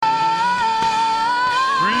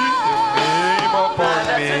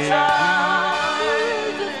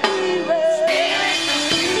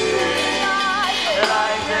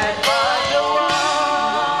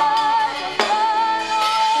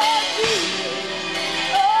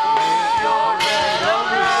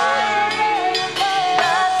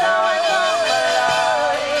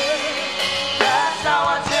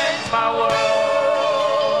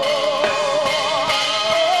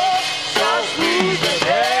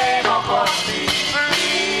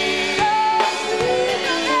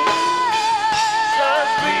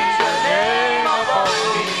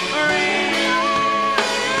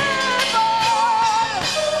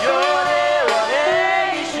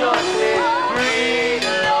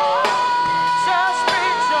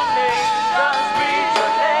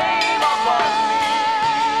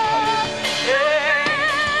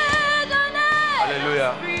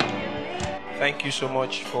you so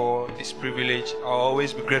much for this privilege. I'll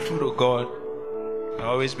always be grateful to God. I'll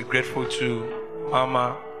always be grateful to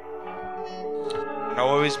Mama. I'll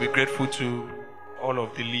always be grateful to all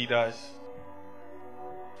of the leaders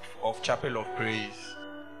of Chapel of Praise.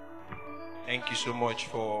 Thank you so much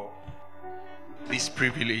for this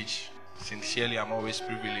privilege. Sincerely, I'm always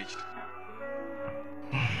privileged.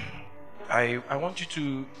 I want you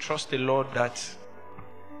to trust the Lord that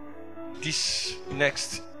this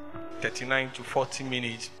next 39 to 40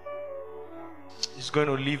 minutes is going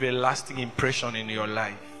to leave a lasting impression in your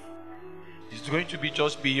life. It's going to be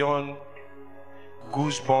just beyond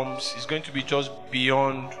goosebumps. It's going to be just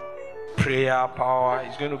beyond prayer power.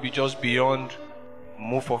 It's going to be just beyond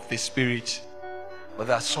move of the Spirit. But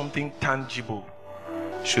that something tangible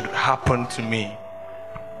should happen to me.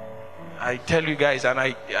 I tell you guys, and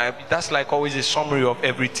I that's like always a summary of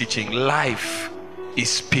every teaching. Life is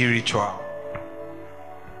spiritual.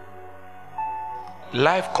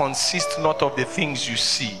 Life consists not of the things you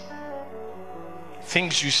see.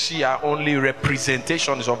 Things you see are only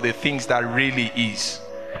representations of the things that really is.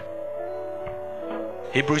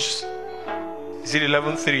 Hebrews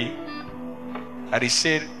 11:3, and he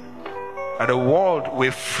said that the world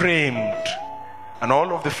were framed, and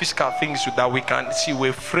all of the physical things that we can see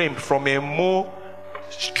were framed from a more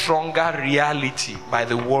stronger reality by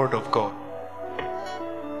the word of God.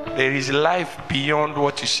 There is life beyond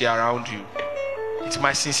what you see around you. It's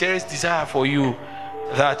my sincerest desire for you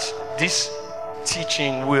that this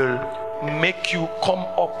teaching will make you come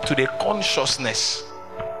up to the consciousness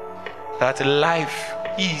that life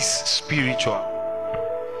is spiritual.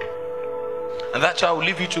 And that's why I will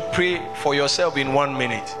leave you to pray for yourself in 1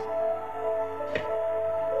 minute.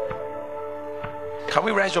 Can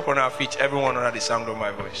we rise up on our feet, everyone under the sound of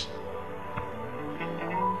my voice?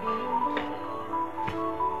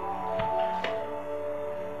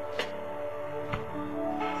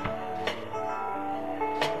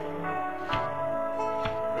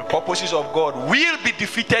 The purposes of God will be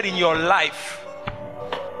defeated in your life.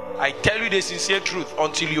 I tell you the sincere truth,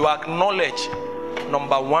 until you acknowledge,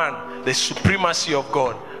 number one, the supremacy of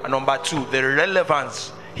God, and number two, the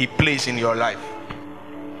relevance He plays in your life.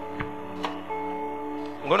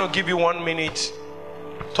 I'm going to give you 1 minute.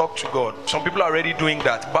 Talk to God. Some people are already doing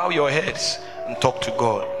that. Bow your heads and talk to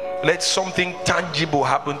God. Let something tangible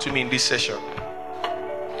happen to me in this session.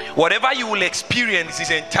 Whatever you will experience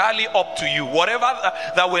is entirely up to you. Whatever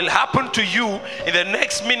that will happen to you in the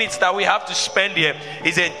next minutes that we have to spend here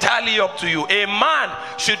is entirely up to you. A man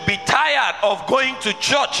should be tired of going to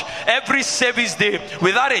church every service day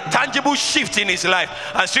without a tangible shift in his life,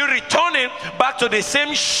 and still returning back to the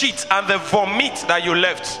same shit and the vomit that you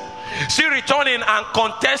left. Still returning and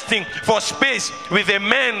contesting for space with the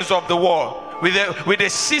men of the world, with the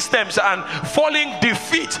systems, and falling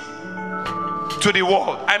defeat to the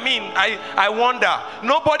world. I mean, I wonder.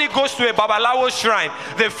 Nobody goes to a Babalawo shrine.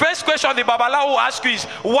 The first question the Babalawo will ask you is,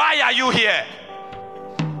 why are you here?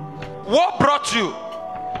 What brought you?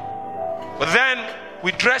 But then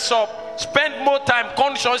we dress up, spend more time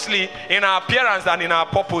consciously in our appearance than in our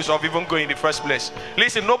purpose of even going in the first place.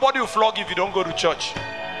 Listen, nobody will flog you if you don't go to church.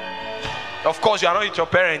 Of course, you are not with your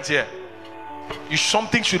parents here.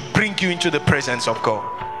 Something should bring you into the presence of God.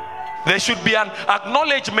 There should be an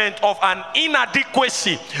acknowledgement of an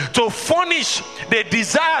inadequacy to furnish the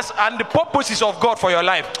desires and the purposes of God for your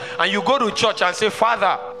life. And you go to church and say,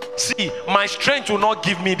 Father, see, my strength will not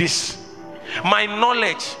give me this. My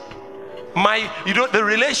knowledge, the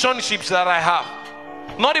relationships that I have,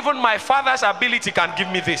 not even my father's ability can give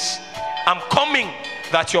me this. I'm coming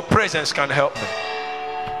that your presence can help me.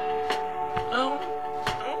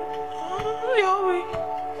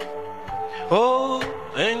 Oh,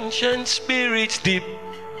 ancient spirit deep,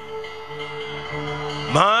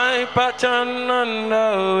 my pattern and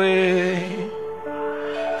the way,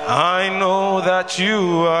 I know that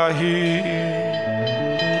you are here.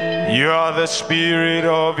 You are the spirit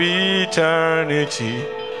of eternity.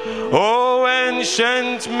 Oh,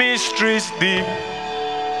 ancient mysteries deep,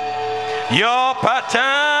 your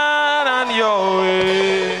pattern and your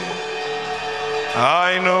way,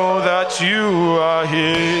 I know that you are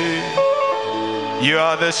here. You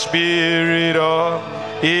are the spirit of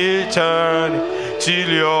eternity. Till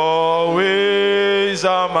your ways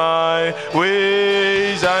are my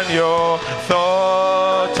ways, and your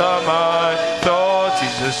thoughts are my thoughts.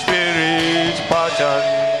 Is the spirit's pattern.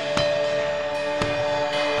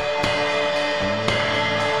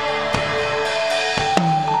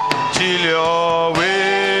 Till your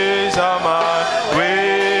ways are my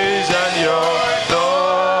ways, and your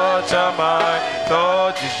thoughts are my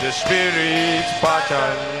thoughts. Is the spirit's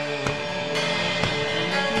pattern.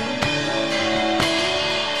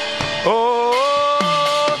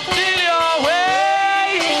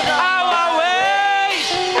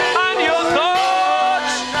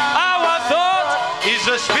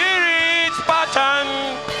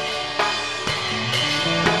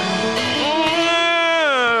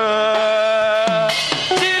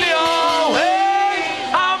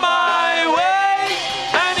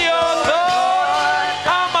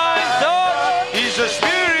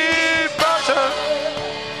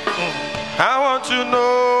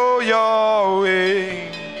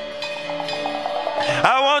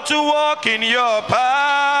 want to walk in your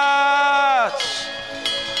paths.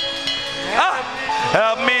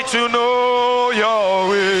 Help me to know your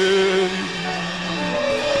way.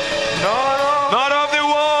 Not of the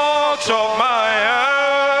works of my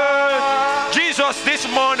hands. Jesus, this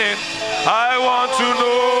morning, I want to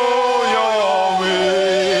know your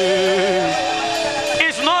way.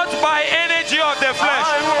 It's not by energy of the flesh.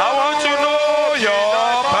 I want to know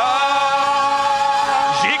your power.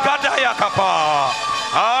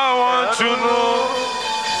 I want to know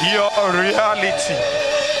your reality.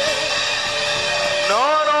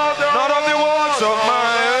 Not of the works of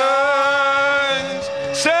my hands.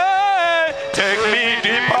 Say, take me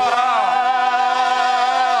deeper,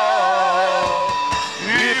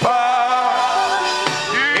 deeper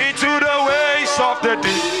into the ways of the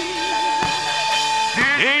deep,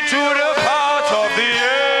 into the path of the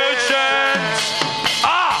ancients.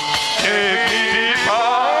 Take me deeper.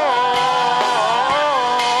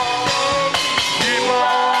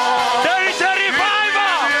 There is a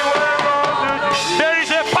revival. There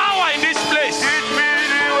is a power in this place. I'm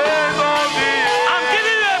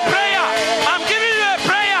giving you a prayer. I'm giving you a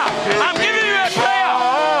prayer. I'm giving you a prayer.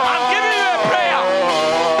 I'm giving you a prayer.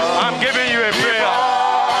 I'm giving you a prayer.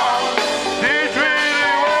 Teach me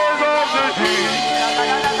the ways of the deep.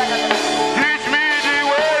 Teach me the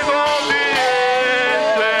ways of the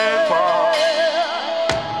ancient path.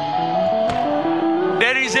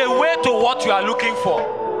 There is a way to what you are looking for.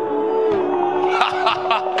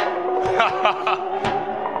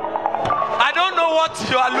 I don't know what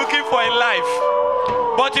you are looking for in life,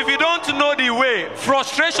 but if you don't know the way,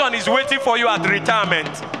 frustration is waiting for you at retirement.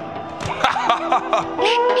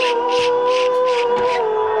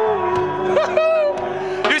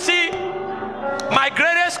 You see, my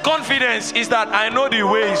greatest confidence is that I know the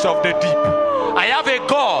ways of the deep. I have a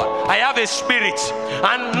God, I have a spirit,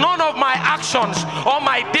 and none of my actions or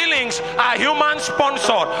my dealings are human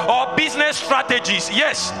sponsored or business strategies.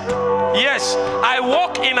 Yes, I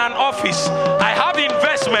work in an office, I have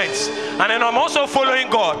investments, and then I'm also following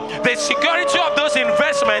God. The security of those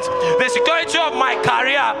investments, the security of my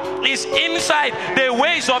career is inside the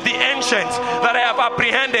ways of the ancients that I have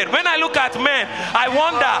apprehended. When I look at men, I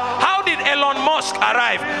wonder, how did Elon Musk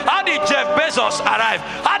arrive? How did Jeff Bezos arrive?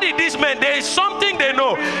 How did these men? There is something they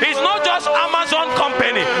know. It's not just Amazon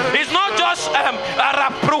company. It's not just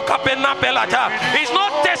it's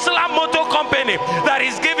not Tesla Motor Company that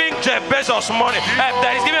is giving Jeff Bezos money,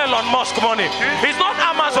 that is giving Elon Musk money. It's not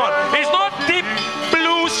Amazon. It's not Deep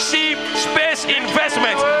Blue Sea Space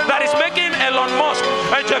Investments that is making Elon Musk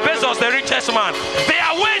and Jeff Bezos the richest man. They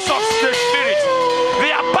are ways of the spirit.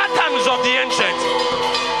 They are patterns of the ancient.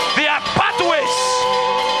 They are pathways.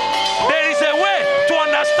 There is a way to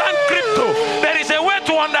understand crypto. There is a way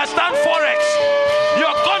to understand forex.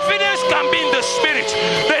 Your confidence can be in the spirit.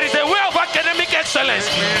 There is a way of academic excellence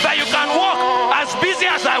that you can walk as busy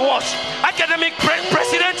as I was. Academic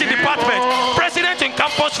president in department, president in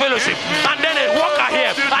campus fellowship, and then a worker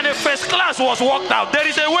here, and a first class was worked out. There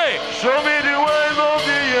is a way. Show me the ways of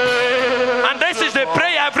the air. And this is the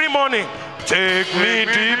prayer every morning. Take me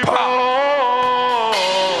deeper.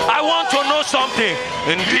 I want to know something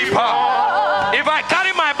deeper. If I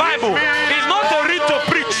carry my Bible, it's not to read to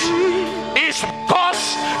preach. It's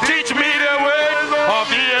because teach me the way of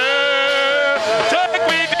the air. Take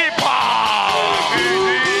me deeper.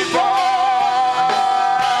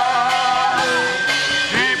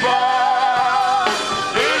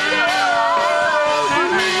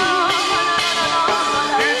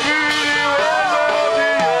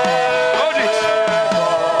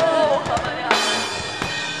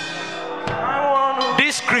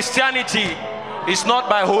 This Christianity is not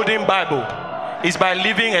by holding Bible, it's by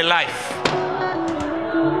living a life.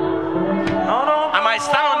 I might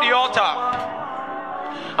stand on the altar.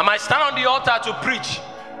 I might stand on the altar to preach,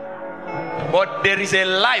 but there is a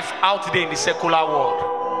life out there in the secular world,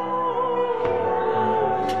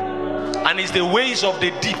 and it's the ways of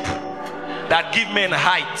the deep that give men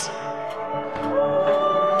height.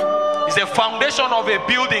 It's the foundation of a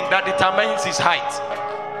building that determines its height.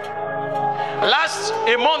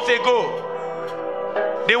 A month ago,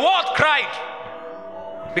 the world cried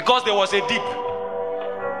because there was a deep.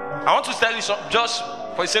 I want to tell you something just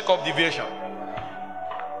for the sake of deviation.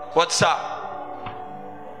 But sir,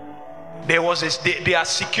 there are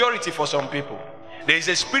security for some people. There is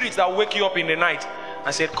a spirit that wake you up in the night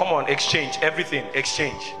and said, come on, exchange everything,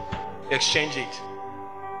 exchange it,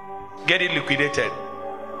 get it liquidated.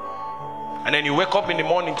 And then you wake up in the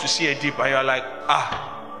morning to see a deep, and you're like,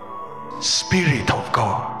 Spirit of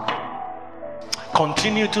God,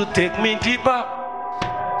 continue to take me deeper.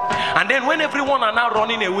 And then when everyone are now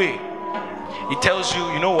running away, He tells you,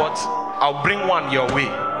 you know what? I'll bring one your way.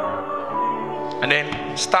 And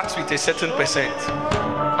then starts with a certain percent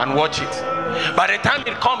and watch it. By the time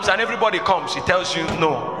it comes and everybody comes, he tells you,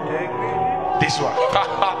 no, this one.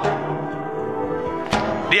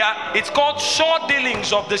 It's called sure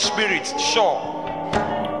dealings of the Spirit. Sure.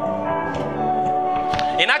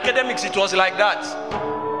 In academics, it was like that.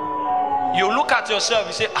 You look at yourself,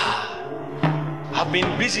 you say, I've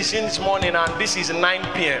been busy since morning and this is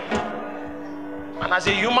 9 p.m. And as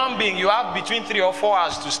a human being, you have between 3 or 4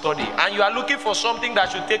 hours to study. And you are looking for something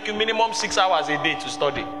that should take you minimum 6 hours a day to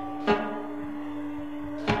study.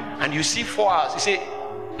 And you see 4 hours. You say,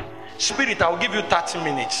 Spirit, I'll give you 30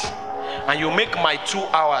 minutes. And you make my 2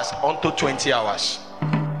 hours onto 20 hours.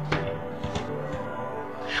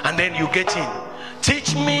 And then you get in.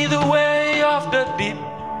 Teach me the way of the deep.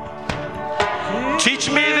 Teach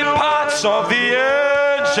me the paths of the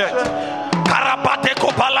ancient. Karapate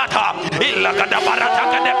kopalata. Illagada barata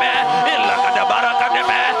kadebe. Illagada baraka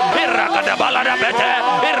debe. Iragada balada bete.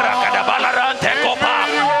 Iragada balarante kopa.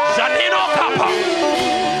 Zanino kapa.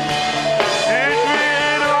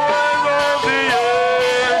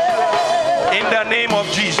 In the name of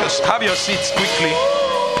Jesus. Have your seats quickly.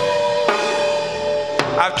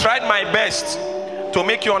 I've tried my best to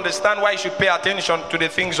make you understand why you should pay attention to the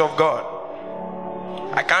things of God.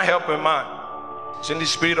 I can't help a man. It's in the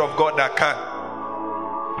Spirit of God that can.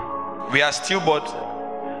 We are still but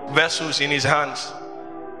vessels in his hands.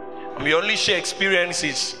 And we only share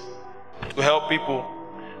experiences to help people,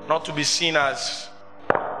 not to be seen as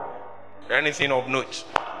anything of note. It's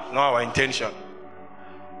not our intention.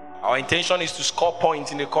 Our intention is to score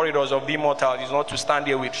points in the corridors of the immortal. It's not to stand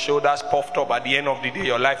here with shoulders puffed up. At the end of the day,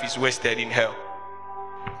 your life is wasted in hell.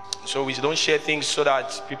 So we don't share things so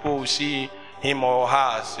that people will see him or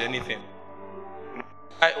her as anything.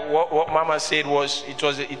 What Mama said was, it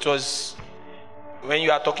was when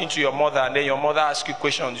you are talking to your mother and then your mother asks you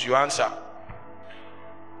questions, you answer.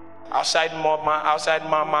 Outside mama, outside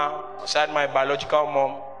my biological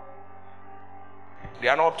mom,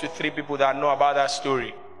 there are not up to 3 people that know about that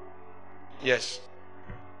story. Yes.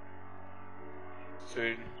 So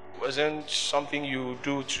it wasn't something you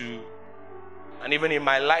do to. And even in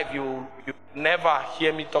my life, you never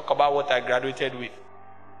hear me talk about what I graduated with.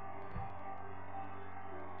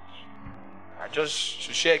 I just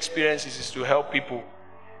to share experiences is to help people.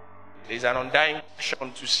 There's an undying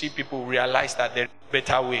passion to see people realize that there's a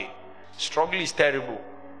better way. Struggle is terrible.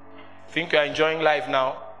 Think you're enjoying life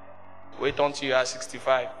now? Wait until you are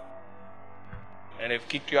 65. And they've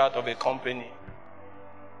kicked you out of a company.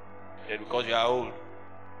 Because you are old.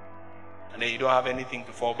 And then you don't have anything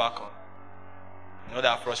to fall back on. You know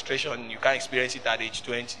that frustration, you can't experience it at age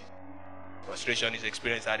 20. Frustration is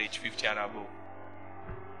experienced at age 50 and above.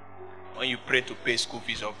 When you pray to pay school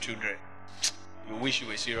fees of children, you wish you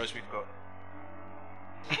were serious with God.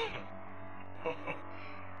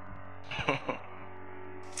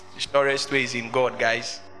 The surest way is in God,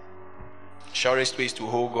 guys. The surest way is to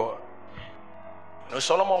hold God. You know,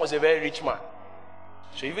 Solomon was a very rich man.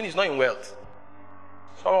 So even he's not in wealth.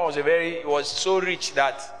 Solomon was so rich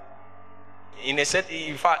that in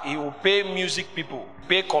fact, he will pay music people,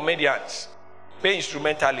 pay comedians, pay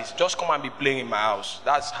instrumentalists, just come and be playing in my house.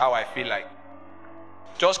 That's how I feel like.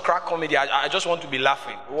 Just crack comedy. I just want to be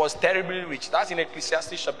laughing. He was terribly rich. That's in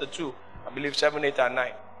Ecclesiastes chapter 2, I believe 7, 8, and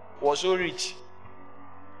 9. He was so rich.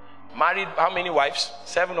 Married how many wives?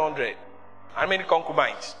 700. How many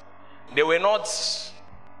concubines? They were not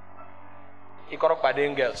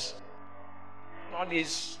Ikoropaden girls. Not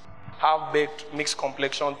these half-baked, mixed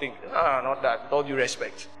complexion thing. Not that. With all due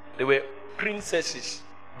respect. They were princesses,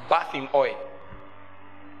 bathed in oil.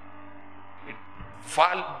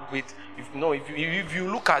 If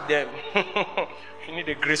you look at them, you need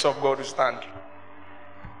the grace of God to stand.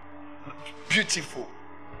 Beautiful.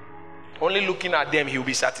 Only looking at them, he will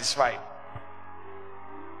be satisfied.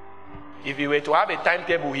 If he were to have a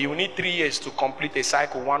timetable, he will need 3 years to complete a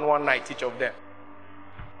cycle, one night each of them.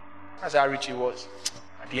 That's how rich he was.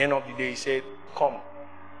 At the end of the day, he said, come.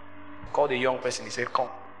 Called the young person, he said, come.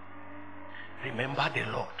 Remember the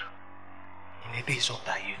Lord in the days of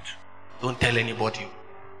thy youth. Don't tell anybody.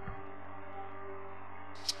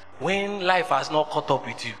 When life has not caught up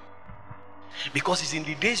with you. Because it's in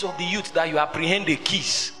the days of the youth that you apprehend the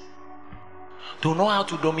keys to know how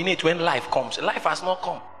to dominate when life comes. Life has not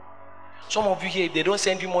come. Some of you here, if they don't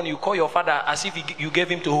send you money, you call your father as if you gave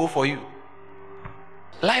him to hold for you.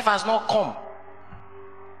 Life has not come.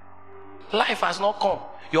 Life has not come.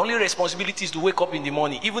 Your only responsibility is to wake up in the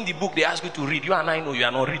morning. Even the book they ask you to read, you and I know you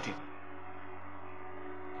are not reading.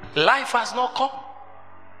 Life has not come.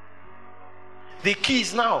 The key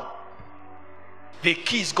is now. The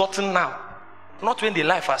key is gotten now, not when the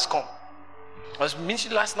life has come. I was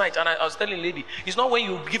mentioning last night, and I was telling a lady, it's not when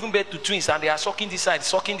you're giving birth to twins and they are sucking this side.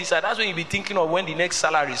 That's when you'll be thinking of when the next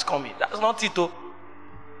salary is coming. That's not it, though.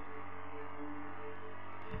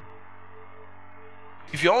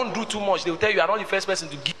 If you don't do too much, they will tell you are not the first person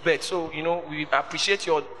to give birth. So, we appreciate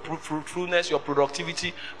your fruitfulness, your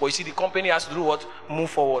productivity. But you see, the company has to do what? Move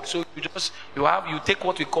forward. So you take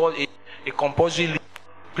what we call a compulsory leave.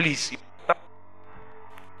 Please.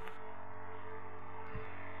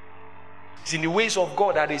 It's in the ways of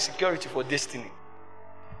God that there is security for destiny.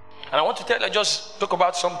 And I want to just talk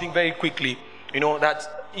about something very quickly.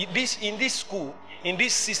 That in this school, in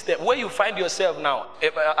this system, where you find yourself now,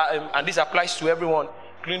 and this applies to everyone,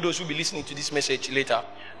 including those who will be listening to this message later.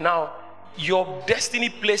 Now, your destiny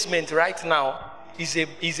placement right now is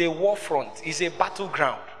a war front, is a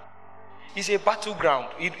battleground. It's a battleground.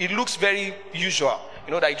 It looks very usual.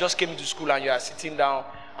 That you just came into school and you are sitting down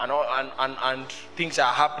and things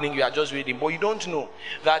are happening, you are just reading. But you don't know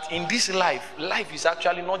that in this life is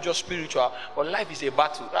actually not just spiritual, but life is a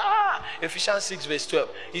battle. Ephesians 6 verse 12.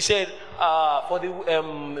 He said, for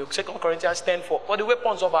the 2 Corinthians 10, for the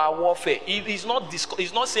weapons of our warfare. He's not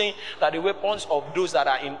saying that the weapons of those that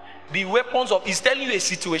are in the weapons of, he's telling you a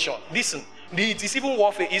situation. Listen, it is even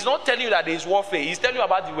warfare. He's not telling you that there is warfare. He's telling you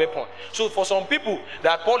about the weapon. So for some people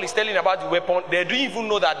that Paul is telling about the weapon, they don't even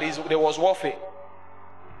know that there was warfare.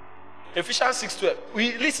 Ephesians 6:12.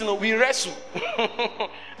 We wrestle.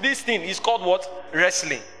 This thing is called what?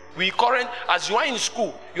 Wrestling. As you are in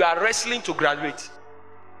school, you are wrestling to graduate.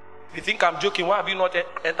 If you think I'm joking, why have you not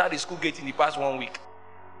entered the school gate in the past 1 week?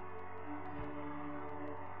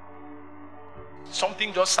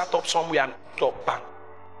 Something just sat up somewhere and top, bang.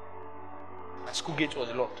 The school gate was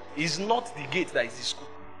locked. It's not the gate that is the school.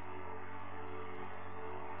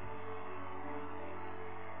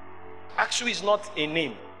 Actually, it's not a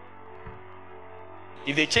name.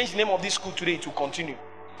 If they change the name of this school today, it will continue.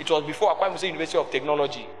 It was before Akwa Ibom University of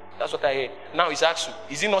Technology. That's what I heard. Now it's AXU.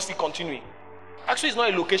 Is it not still continuing? AXU is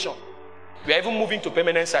not a location. We are even moving to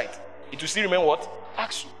permanent site. It will still remain what?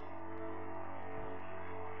 AXU.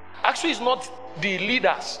 AXU is not the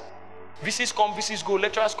leaders. VCs come, VCs go,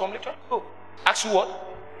 lecturers come, lecturers go. AXU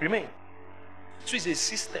what? Remain. AXU is a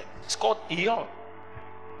system. It's called Eon.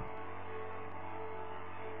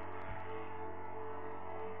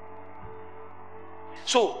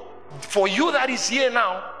 So, for you that is here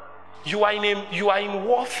now, you are in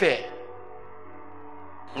warfare.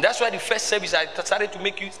 And that's why the first service I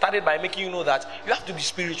started by making you know that you have to be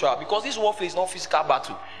spiritual, because this warfare is not physical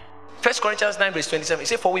battle. 1 Corinthians 9 verse 27, it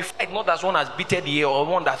says, for we fight not as one has beaten the air or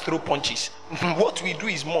one that throw punches. What we do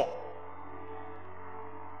is more.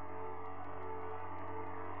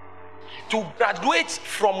 To graduate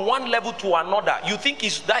from one level to another, you think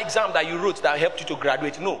it's that exam that you wrote that helped you to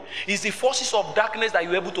graduate. No. It's the forces of darkness that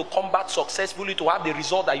you're able to combat successfully to have the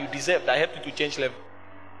result that you deserve that helped you to change level.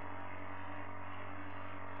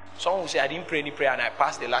 Someone will say, I didn't pray any prayer and I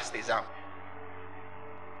passed the last exam.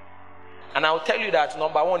 And I'll tell you that,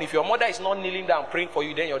 number one, if your mother is not kneeling down praying for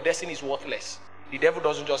you, then your destiny is worthless. The devil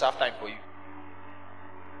doesn't just have time for you.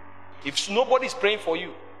 If nobody is praying for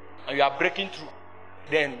you and you are breaking through,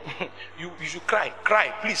 then you should cry.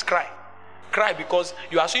 Cry, please cry. Cry, because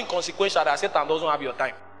you are so inconsequential that Satan doesn't have your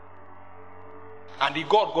time. And the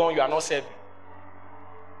God gone, you are not serving.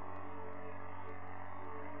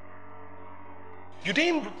 You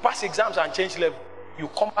didn't pass exams and change level. You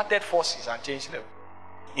combated forces and changed level.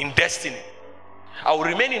 In destiny. I will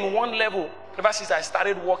remain in one level ever since I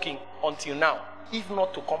started working until now, if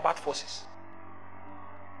not to combat forces.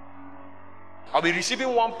 I'll be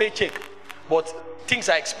receiving one paycheck, but things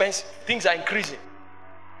are expensive, things are increasing.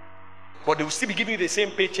 But they will still be giving you the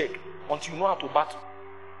same paycheck until you know how to battle.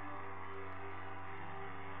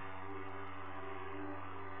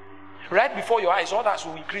 Right before your eyes, others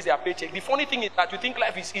will increase their paycheck. The funny thing is that you think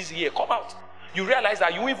life is easy here. Come out. You realize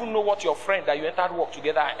that you won't even know what your friend that you entered work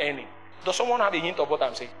together are earning. Does someone have a hint of what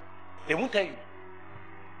I'm saying? They won't tell you.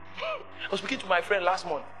 I was speaking to my friend last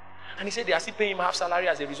month, and he said they are still paying him half salary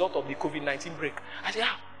as a result of the COVID-19 break. I said,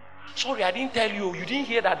 sorry, I didn't tell you. You didn't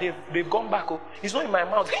hear that they've gone back. Oh, it's not in my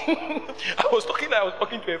mouth. I was talking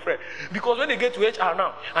to a friend. Because when they get to HR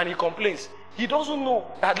now and he complains, he doesn't know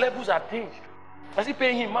that levels are changed. I still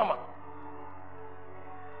paying him, mama.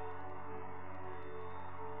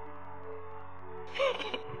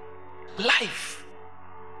 Life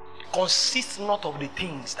consists not of the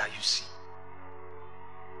things that you see.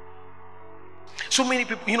 So many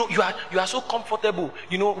people, you are so comfortable.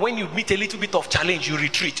 When you meet a little bit of challenge, you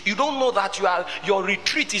retreat. You don't know that your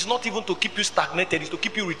retreat is not even to keep you stagnated, it's to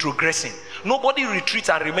keep you retrogressing. Nobody retreats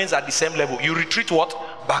and remains at the same level. You retreat what?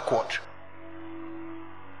 Backward.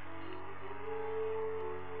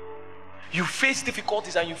 You face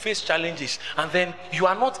difficulties and you face challenges, and then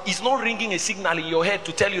it's not ringing a signal in your head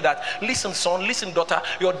to tell you that, listen son, listen daughter,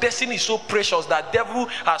 your destiny is so precious that devil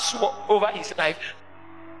has sworn over his life.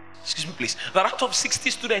 Excuse me please. That out of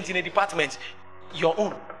 60 students in a department, your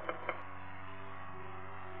own.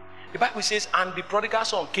 The Bible says, and the prodigal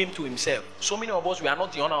son came to himself. So many of us, we are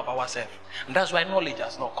not the owner of ourselves, and that's why knowledge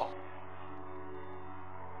has not come.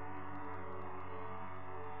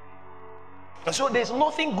 And so there's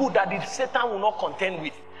nothing good that Satan will not contend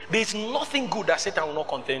with. There's nothing good that Satan will not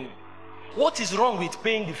contend with. What is wrong with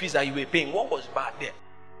paying the fees that you were paying? What was bad there?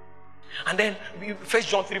 And then 1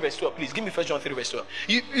 John 3 verse 12, please give me 1 John 3 verse 12.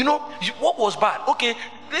 What was bad? Okay,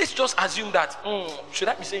 let's just assume that, should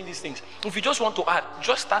I be saying these things? If you just want to add,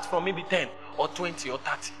 just start from maybe 10 or 20 or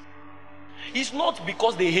 30. It's not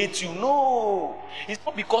because they hate you, no. It's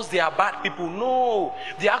not because they are bad people, no.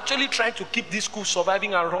 They're actually trying to keep this school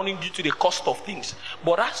surviving and running due to the cost of things.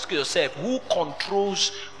 But ask yourself, who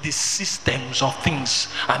controls the systems of things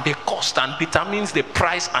and the cost and determines the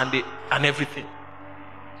price and everything?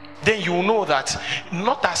 Then you will know that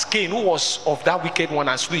not as Cain, who was of that wicked one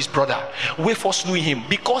and slew his brother, wherefore slew him,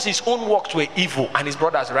 because his own works were evil and his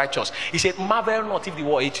brother's righteous. He said, marvel not if the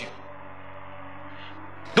war hate you.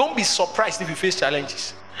 Don't be surprised if you face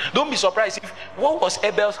challenges. Don't be surprised if... What was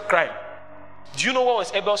Abel's crime? Do you know what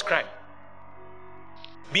was Abel's crime?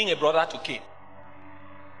 Being a brother to Cain.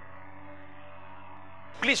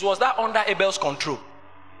 Please, was that under Abel's control?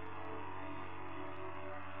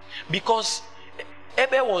 Because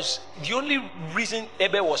Abel was... The only reason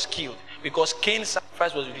Abel was killed, because Cain's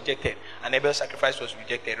sacrifice was rejected and Abel's sacrifice was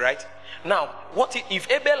rejected, right? Now, what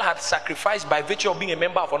if Abel had sacrificed by virtue of being a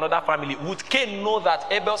member of another family? Would Cain know that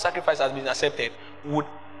Abel's sacrifice has been accepted? Would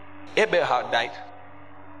Abel have died?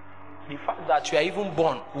 The fact that you are even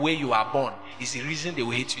born where you are born is the reason they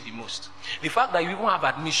will hate you the most. The fact that you even have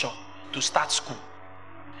admission to start school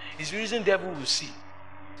is the reason the devil will see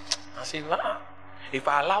and say, if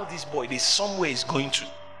I allow this boy, there's somewhere he's going to.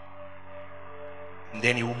 And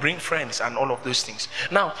then he will bring friends and all of those things.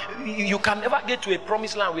 Now, you can never get to a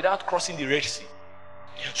promised land without crossing the Red Sea.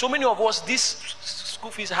 So many of us, this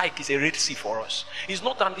school fees hike is a Red Sea for us. It's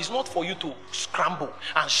not for you to scramble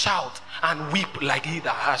and shout and weep like he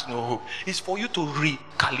that has no hope. It's for you to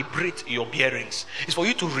recalibrate your bearings. It's for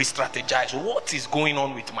you to re-strategize. What is going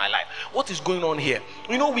on with my life? What is going on here?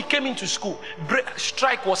 We came into school.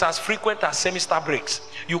 Strike was as frequent as semester breaks.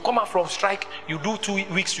 You come out from strike, you do 2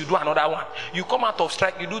 weeks, you do another one. You come out of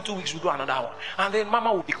strike, you do 2 weeks, you do another one. And then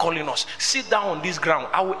mama will be calling us, sit down on this ground.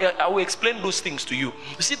 I will explain those things to you.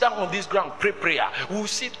 Sit down on this ground, pray prayer. We'll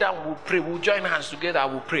sit down, we'll pray, we'll join hands together,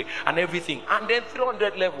 we'll pray and everything. And then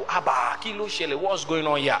 300 level, kilo shele, what's going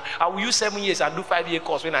on here? I will use 7 years and do 5-year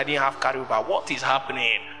course when I didn't have carryover. What is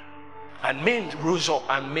happening? And men rose up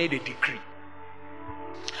and made a decree.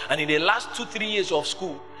 And in the last 2-3 years of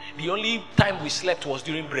school, the only time we slept was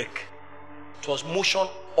during break. It was motion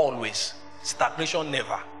always, stagnation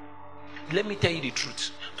never. Let me tell you the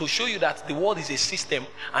truth. To show you that the world is a system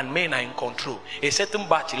and men are in control. A certain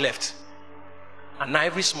batch left. And now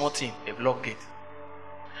every small thing, they've locked it.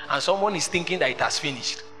 And someone is thinking that it has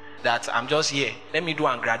finished. That I'm just here. Let me do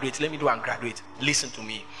and graduate. Let me do and graduate. Listen to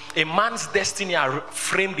me. A man's destiny are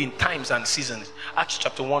framed in times and seasons. Acts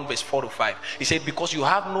chapter 1 verse 4-5. He said, because you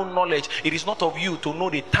have no knowledge, it is not of you to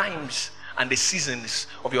know the times and the seasons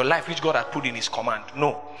of your life which God had put in his command.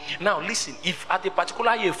 No. Now listen, if at a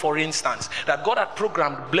particular year, for instance, that God had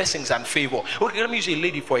programmed blessings and favor. Okay, let me use a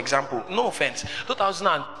lady for example. No offense.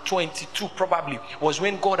 2022 probably was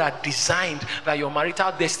when God had designed that your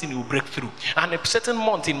marital destiny will break through. And a certain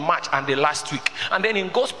month in March and the last week. And then in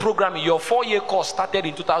God's programming, your 4-year course started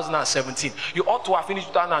in 2017. You ought to have finished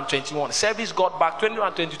 2021. Service got back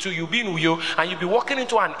 2022. You'll be in Uyo and you'll be walking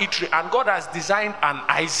into an eatery. And God has designed an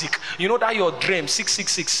Isaac. You know that your dream,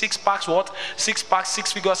 666, 6 packs what? 6 packs,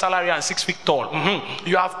 6-figure salary and 6 feet tall.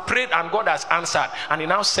 You have prayed and God has answered. And he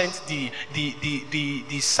now sent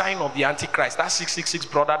the sign of the Antichrist. That 666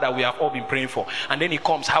 brother that we have all been praying for. And then he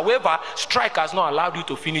comes. However, strike has not allowed you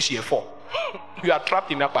to finish year 4. You are trapped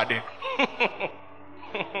in that pattern.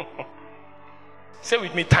 Say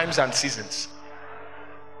with me, times and seasons.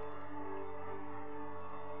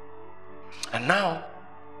 And now,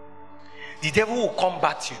 the devil will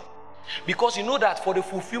combat you. Because you know that for the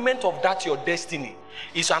fulfillment of that your destiny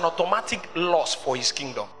is an automatic loss for his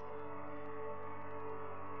kingdom.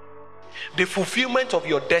 The fulfillment of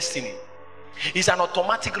your destiny is an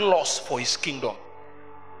automatic loss for his kingdom.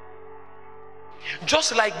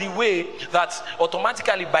 Just like the way that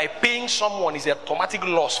automatically by paying someone is an automatic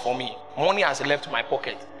loss for me. Money has left my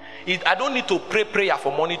pocket. I don't need to pray prayer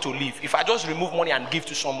for money to leave. If I just remove money and give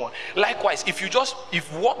to someone. Likewise,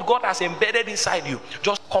 if what God has embedded inside you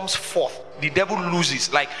just comes forth, the devil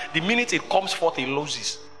loses. Like the minute it comes forth, he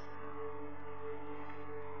loses.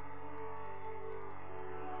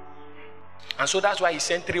 And so that's why he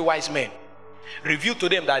sent 3 wise men. Reveal to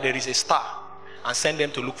them that there is a star and send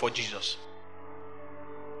them to look for Jesus.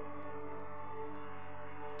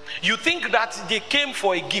 You think that they came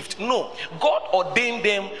for a gift? No. God ordained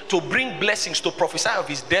them to bring blessings, to prophesy of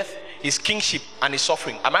his death, his kingship, and his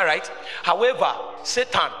suffering. Am I right? However,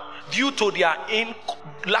 Satan, due to their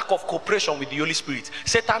lack of cooperation with the Holy Spirit,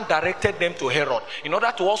 Satan directed them to Herod in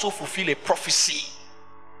order to also fulfill a prophecy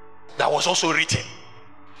that was also written.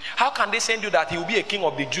 How can they send you that he will be a king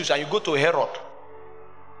of the Jews and you go to Herod?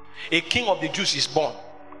 A king of the Jews is born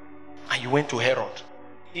and you went to Herod.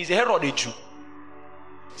 Is Herod a Jew?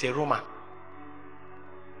 It's a Roman.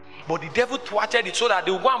 But the devil thwarted it so that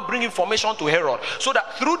they will go and bring information to Herod, so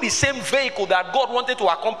that through the same vehicle that God wanted to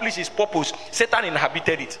accomplish his purpose, Satan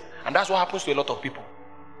inhabited it. And that's what happens to a lot of people.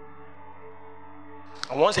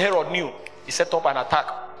 And once Herod knew, he set up an attack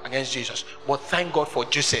against Jesus. But thank God for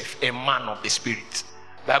Joseph, a man of the Spirit.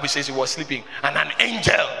 The Bible says he was sleeping and an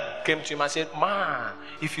angel came to him and said, man,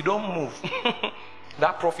 if you don't move,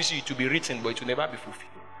 that prophecy to be written, but it will never be fulfilled.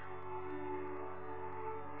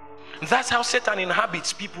 That's how Satan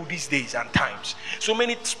inhabits people these days and times. So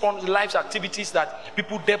many lives activities that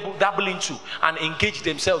people dabble into and engage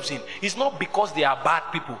themselves in. It's not because they are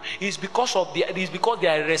bad people. It's because they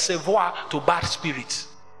are a reservoir to bad spirits.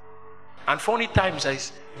 And funny times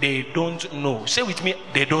is they don't know. Say with me,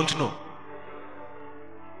 they don't know.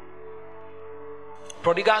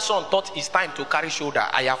 Prodigal son thought it's time to carry shoulder.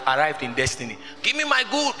 I have arrived in destiny. Give me my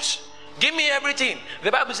goods. Give me everything.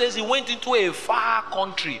 The Bible says he went into a far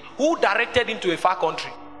country. Who directed him to a far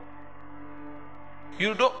country?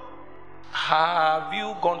 You don't. Have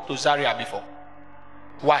you gone to Zaria before?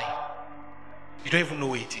 Why? You don't even know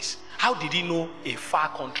where it is. How did he know a far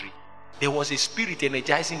country? There was a spirit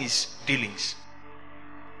energizing his dealings.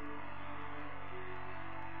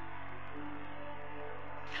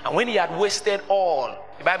 And when he had wasted all,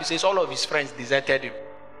 the Bible says all of his friends deserted him.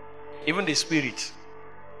 Even the spirit.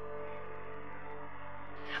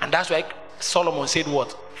 And that's why Solomon said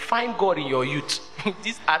what? Find God in your youth.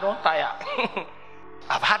 I don't tire.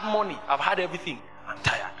 I've had money. I've had everything. I'm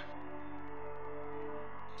tired.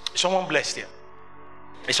 Is someone blessed here?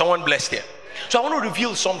 Is someone blessed here? So I want to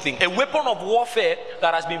reveal something. A weapon of warfare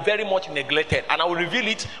that has been very much neglected. And I will reveal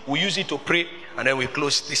it. We'll use it to pray. And then we'll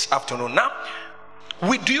close this afternoon. Now,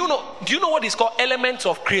 do you know what is called elements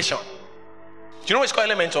of creation? Do you know what is called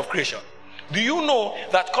elements of creation? Do you know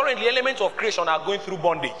that currently elements of creation are going through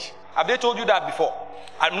bondage? Have they told you that before?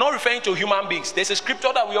 I'm not referring to human beings. There's a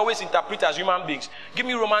scripture that we always interpret as human beings. Give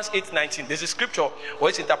me Romans 8:19. There's a scripture where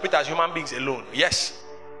it's interpreted as human beings alone. Yes.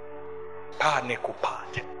 I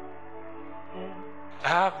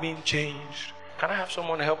have been changed. Can I have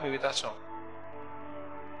someone help me with that song?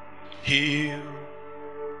 Heal,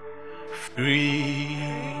 free,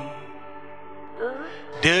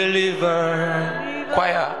 deliver.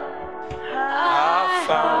 Choir. I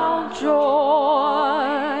found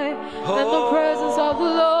joy in the presence of the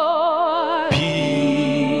Lord.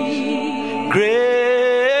 Peace, grace,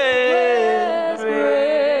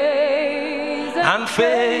 and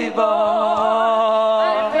favor.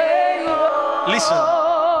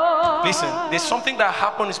 Listen, there's something that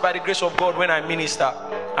happens by the grace of God when I minister.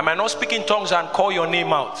 I might not speak in tongues and call your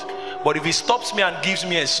name out, but if he stops me and gives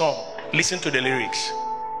me a song, listen to the lyrics.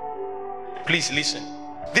 Please listen.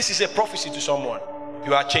 This is a prophecy to someone.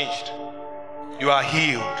 You are changed. You are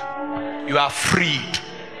healed. You are freed.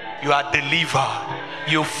 You are delivered.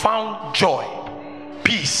 You found joy.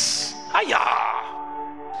 Peace. Are you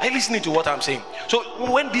listening to what I'm saying? So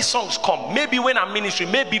when these songs come, maybe when I'm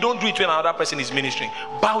ministering, maybe don't do it when another person is ministering.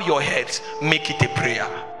 Bow your heads. Make it a prayer.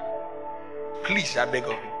 Please, I beg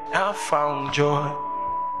of you. I found joy.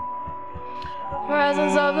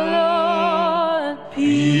 Presence of the Lord.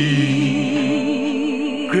 Peace.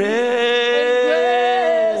 Grace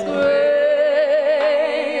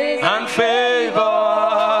and favor.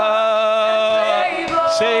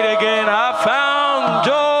 Say it again. I found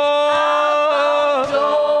joy.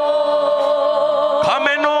 Come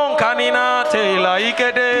on, canina tela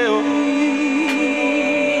ikedeo.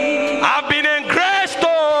 I've been encouraged.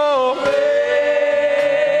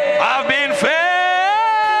 I've been favored.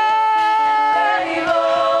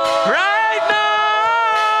 Right.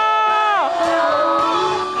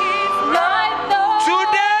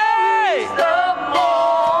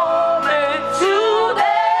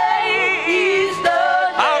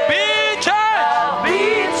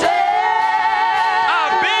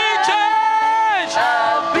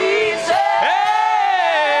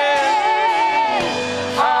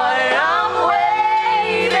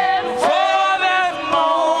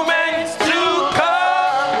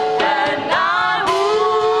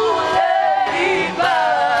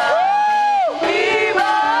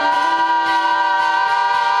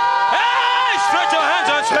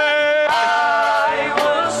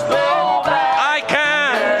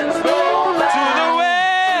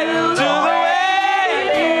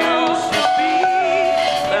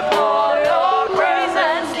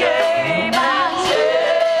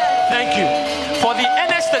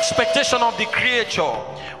 manifestation of the creature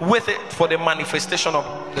with it for the manifestation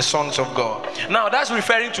of the sons of God. Now that's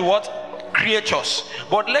referring to what? Creatures.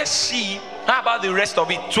 But let's see, how about the rest of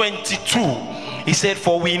it? 22. He said,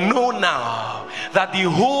 for we know now that the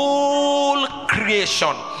whole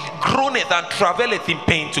creation groaneth and travaileth in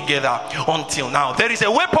pain together until now. There is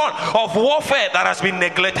a weapon of warfare that has been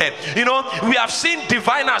neglected. You know, we have seen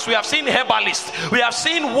diviners, we have seen herbalists, we have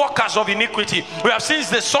seen workers of iniquity, we have seen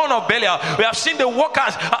the son of Belial, we have seen the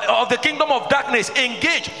workers of the kingdom of darkness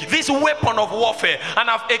engage this weapon of warfare and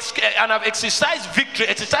have exercised victory,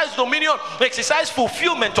 exercised dominion, exercised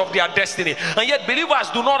fulfillment of their destiny. And yet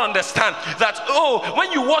believers do not understand that,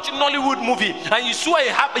 when you watch a Nollywood movie and you see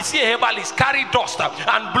a herbalist carry dust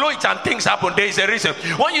and blow it and things happen, there is a reason.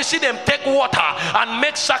 When you see them take water and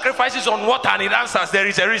make sacrifices on water and it answers, there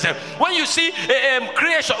is a reason. When you see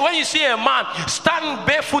creation, when you see a man stand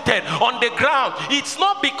barefooted on the ground, it's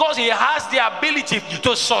not because he has the ability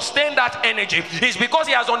to sustain that energy. It's because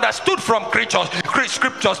he has understood from scriptures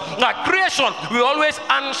that creation will always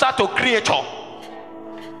answer to creator.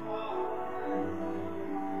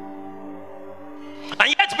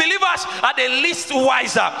 And yet believers are the least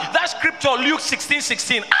wiser. That scripture, Luke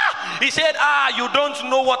 16:16. He said, you don't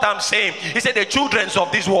know what I'm saying. He said, the children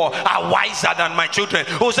of this world are wiser than my children.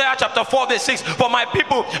 Hosea chapter 4 verse 6. For my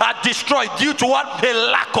people are destroyed due to what? A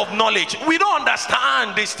lack of knowledge. We don't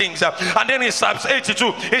understand these things. And then in Psalms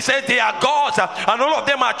 82, he says, they are gods and all of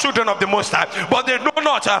them are children of the Most High, but they know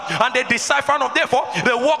not and they decipher not. Therefore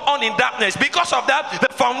they walk on in darkness. Because of that,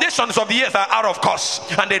 the foundations of the earth are out of course,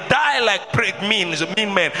 and they die like mean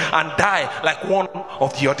men, and die like one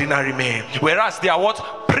of the ordinary men. Whereas they are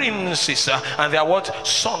what? Princes, and they are what?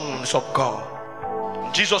 Sons of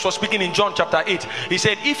God. Jesus was speaking in John chapter 8. He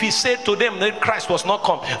said, if he said to them that Christ was not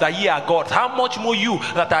come, that ye are gods, how much more you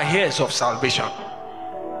that are heirs of salvation?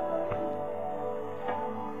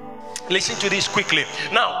 Listen to this quickly.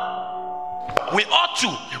 Now, we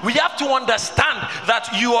have to understand that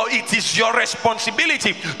it is your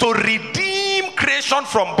responsibility to redeem creation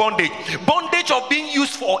from bondage of being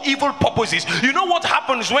used for evil purposes. You know what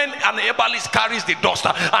happens when an herbalist carries the dust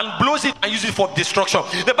and blows it and uses it for destruction?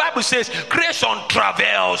 The Bible says creation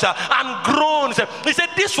travails and groans. He said,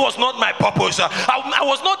 this was not my purpose. I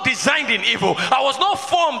was not designed in evil. I was not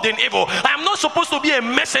formed in evil. I am not supposed to be a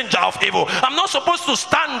messenger of evil. I'm not supposed to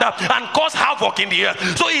stand up and cause havoc in the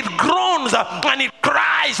earth. So it groans and it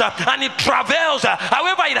cries and it travails.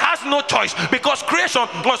 However, it has no choice, because creation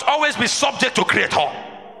must always be subject to creator.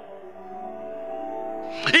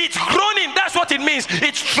 It's groaning, that's what it means.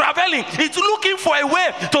 It's traveling, it's looking for a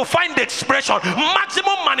way to find the expression,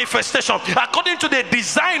 maximum manifestation according to the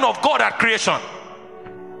design of God at creation.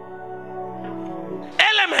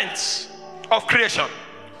 Elements of creation.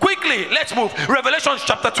 Quickly, let's move. Revelation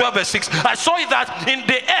chapter 12 verse 6. I saw it that in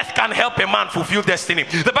the earth can help a man fulfill destiny.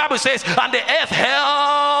 The Bible says, and the earth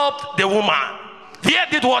helped the woman. The earth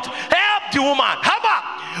did what? Help the woman. How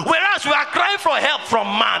about? Whereas we are crying for help from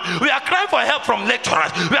man, we are crying for help from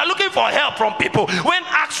lecturers, we are looking for help from people. When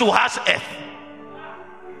AXU has earth,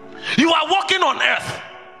 you are walking on earth.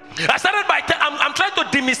 I started by I'm trying to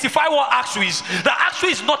demystify what AXU is. That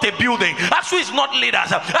AXU is not a building. AXU is not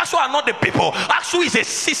leaders. AXU are not the people. AXU is a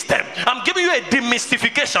system. I'm giving you a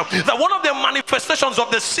demystification. That one of the manifestations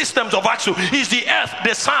of the systems of AXU is the earth,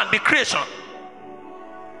 the sun, the creation.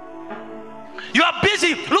 You are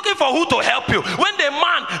busy looking for who to help you, when the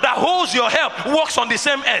man that holds your help walks on the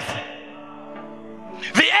same earth.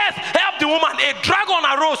 The earth helped the woman. A dragon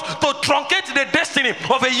arose to truncate the destiny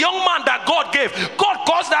of a young man that God gave. God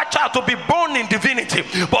caused that child to be born in divinity,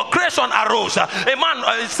 but creation arose. A man,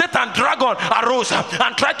 Satan, dragon arose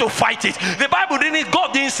and tried to fight it. The Bible didn't.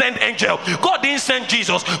 God didn't send angel. God didn't send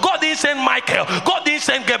Jesus. God didn't send Michael. God didn't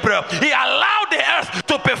send Gabriel. He allowed the earth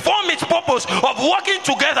to perform its purpose of working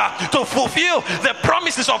together to fulfill the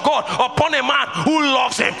promises of God upon a man who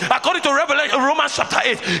loves him. According to Romans chapter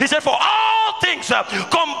 8, he said, for all things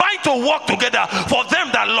combine to work together for them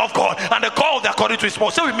that love God and the call according to his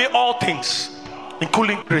purpose. So we made all things,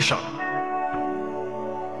 including creation.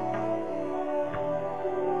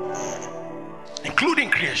 Including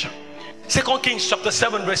creation. 2 Kings chapter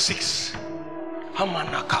 7 verse 6.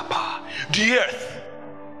 The earth,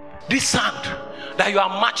 this sand that you are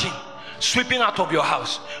marching, sweeping out of your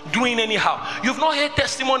house, doing anyhow. You've not heard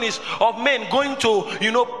testimonies of men going to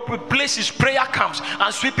places, prayer camps,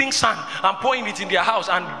 and sweeping sand and pouring it in their house,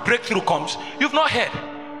 and breakthrough comes. You've not heard.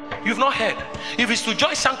 You've not heard. If it's to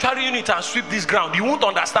join sanctuary unit and sweep this ground, you won't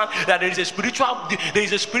understand that there is a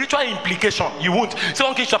spiritual implication. You won't.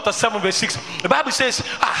 2 Kings chapter 7 verse 6. The Bible says,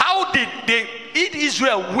 how did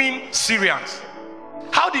Israel win Syrians?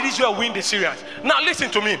 How did Israel win the Syrians? Now listen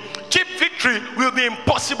to me. Cheap victory will be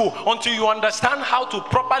impossible until you understand how to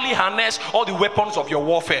properly harness all the weapons of your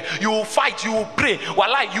warfare. You will fight, you will pray.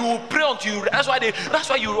 Wallah, you will pray until you. That's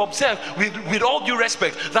why you observe with all due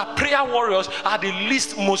respect that prayer warriors are the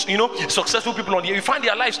least most successful people on the earth. You find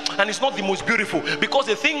their lives and it's not the most beautiful, because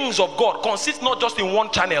the things of God consist not just in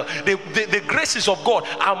one channel. The graces of God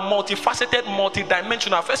are multifaceted,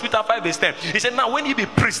 multidimensional. 1 Peter 5 verse 10. He said, now when you be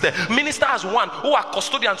priest, minister as one who are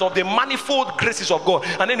custodians of the manifold graces of God.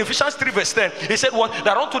 And then Ephesians 3 verse 10, he said what?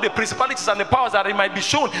 That unto the principalities and the powers that it might be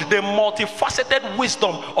shown the multifaceted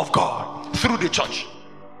wisdom of God through the church.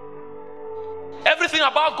 Everything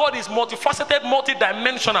about God is multifaceted,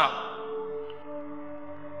 multidimensional.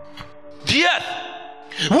 The earth,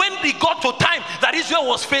 when it got to time that Israel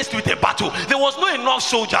was faced with a battle, there was not enough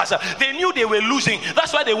soldiers. They knew they were losing.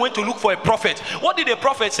 That's why they went to look for a prophet. What did the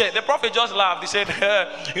prophet say? The prophet just laughed. He said,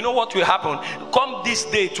 you know what will happen? Come this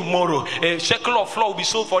day tomorrow, a shekel of flour will be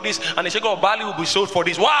sold for this, and a shekel of barley will be sold for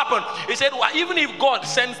this. What happened? He said, well, even if God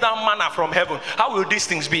sends down manna from heaven, how will these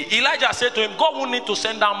things be? Elijah said to him, God won't need to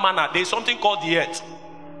send down manna. There's something called the earth.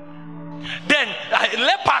 Then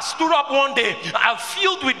lepers stood up one day and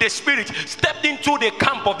filled with the spirit stepped into the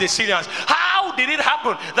camp of the Syrians. How did it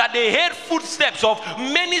happen that they heard footsteps of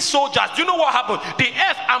many soldiers? Do you know what happened? The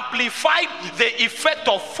earth amplified the effect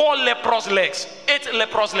of 4 leprous legs, 8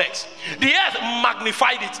 leprous legs. The earth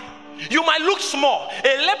magnified it. You might look small.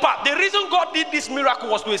 A leper, the reason God did this miracle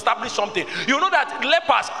was to establish something. You know that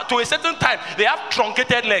lepers, to a certain time, they have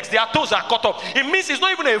truncated legs. Their toes are cut off. It means it's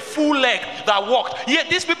not even a full leg that walked. Yet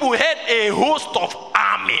these people had a host of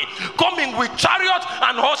army coming with chariots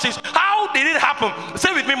and horses. How did it happen?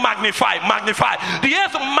 Say with me, magnify, magnify. The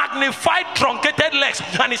earth magnified truncated legs,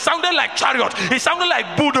 and it sounded like chariots. It sounded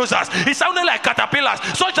like bulldozers. It sounded like caterpillars,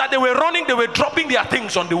 such that they were running, they were dropping their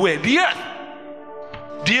things on the way. The earth,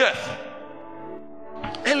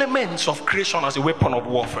 elements of creation as a weapon of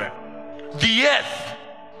warfare. The earth.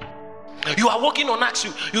 You are walking on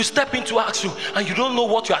Axu, you step into Axu, and you don't know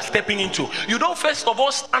what you are stepping into. You don't first of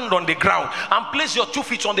all stand on the ground and place your 2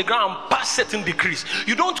 feet on the ground and pass certain decrees.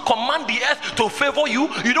 You don't command the earth to favor you.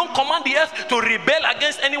 You don't command the earth to rebel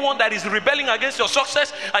against anyone that is rebelling against your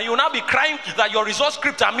success, and you will now be crying that your result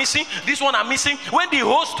scripts are missing, this one are missing, when the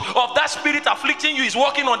host of that spirit afflicting you is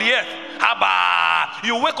walking on the earth. Haba,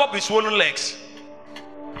 you wake up with swollen legs.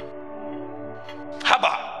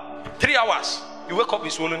 Haba, 3 hours, you wake up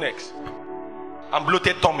with swollen legs and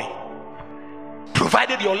bloated tummy,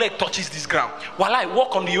 provided your leg touches this ground. While I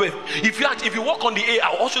walk on the way, if you walk on the A,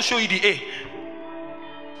 I'll also show you the A.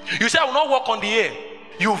 You say I will not walk on the A,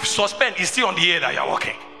 you suspend, it's still on the A that you are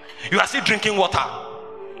walking. You are still drinking water.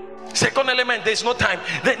 Second element, there is no time.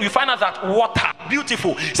 Then you find out that water,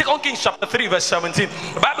 beautiful. 2 Kings chapter 3 verse 17.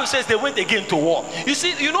 The Bible says they went again to war. You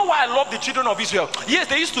see, you know why I love the children of Israel? Yes,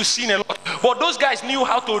 they used to sin a lot, but those guys knew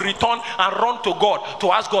how to return and run to God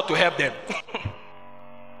to ask God to help them.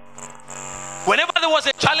 Whenever there was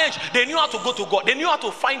a challenge, they knew how to go to God. They knew how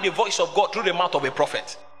to find the voice of God through the mouth of a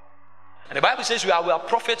prophet. And the Bible says we are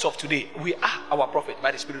prophets of today. We are our prophet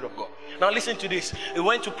by the Spirit of God. Now listen to this. He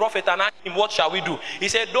went to prophet and asked him, what shall we do? He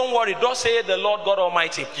said, don't worry, thus saith the Lord God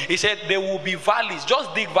Almighty. He said, there will be valleys.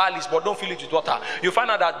 Just dig valleys, but don't fill it with water. You find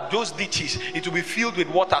out that those ditches, it will be filled with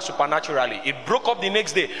water supernaturally. It broke up the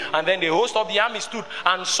next day, and then the host of the army stood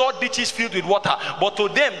and saw ditches filled with water. But to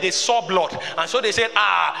them, they saw blood. And so they said,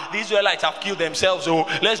 the Israelites have killed themselves, so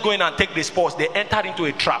let's go in and take the spoils. They entered into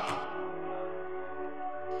a trap.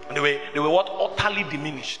 And they were what? Utterly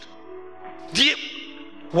diminished. Deep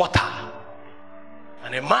water.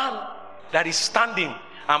 And a man that is standing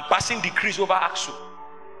and passing decrees over Axu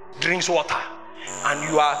drinks water,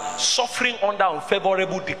 and you are suffering under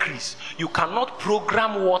unfavorable decrees. You cannot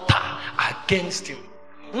program water against him,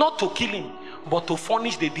 not to kill him, but to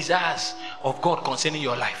furnish the desires of God concerning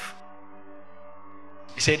your life.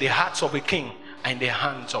 He said the hearts of a king are in the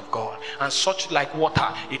hands of God, and such like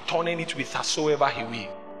water, he turneth it whithersoever he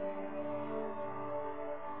will.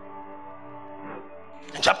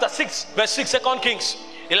 In chapter 6 verse 6, 2 Kings,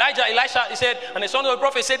 Elisha, he said, and the son of the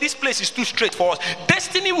prophet said, this place is too straight for us.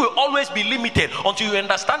 Destiny will always be limited until you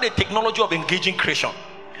understand the technology of engaging creation.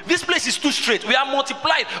 This place is too straight. We are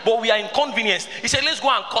multiplied, but we are inconvenienced. He said, let's go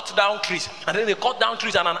and cut down trees. And then they cut down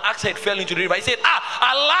trees, and an axe head fell into the river. He said,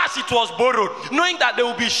 alas, it was borrowed. Knowing that there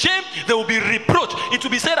will be shame, there will be reproach. It will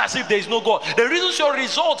be said as if there is no God. The reasons your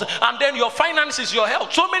results, and then your finances, your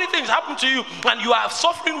health, so many things happen to you, and you are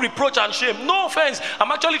suffering reproach and shame. No offense.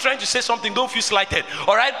 I'm actually trying to say something. Don't feel slighted.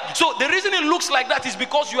 All right? So the reason it looks like that is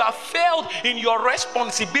because you have failed in your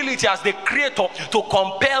responsibility as the creator to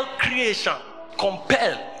compel creation.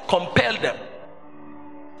 Compel them.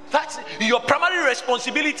 That's your primary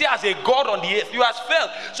responsibility as a God on the earth. You have failed.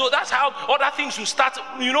 So that's how other things will start,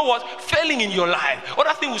 failing in your life.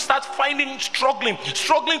 Other things will start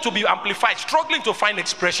struggling to be amplified, struggling to find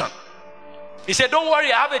expression. He said, don't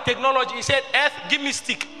worry, I have a technology. He said, earth, give me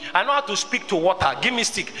stick. I know how to speak to water. Give me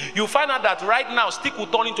stick. You find out that right now, stick will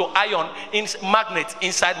turn into iron, magnet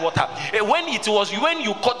inside water. When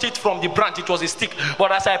you cut it from the branch, it was a stick.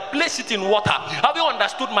 But as I place it in water, have you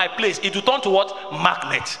understood my place? It will turn to what?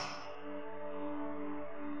 Magnet.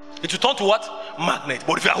 It will turn to what? Magnet.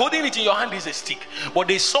 But if you are holding it in your hand, it's a stick. But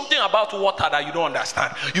there's something about water that you don't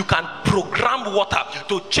understand. You can program water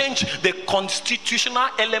to change the constitutional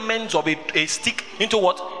elements of a stick into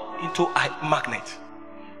what? Into a magnet.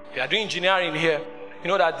 If you are doing engineering here, you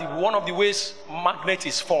know that one of the ways magnet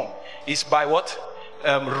is formed is by what?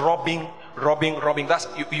 Rubbing. That's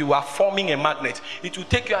you are forming a magnet. It will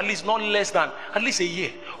take you at least a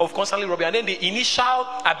year of constantly rubbing, and then the initial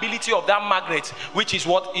ability of that magnet, which is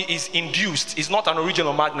what is induced, is not an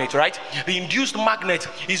original magnet, right? The induced magnet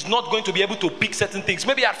is not going to be able to pick certain things.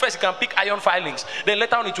 Maybe at first it can pick iron filings, then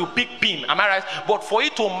later on it will pick pin. Am I right? But for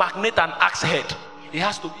it to magnet an axe head, it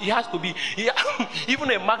has to be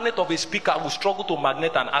even a magnet of a speaker will struggle to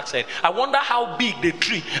magnet an axe head. I wonder how big the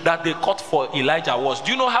tree that they cut for Elijah was.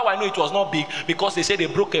 Do you know how I know it was not big? Because they said they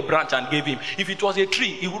broke a branch and gave him. If it was a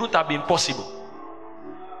tree, it wouldn't have been possible.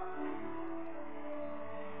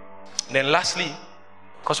 Then lastly,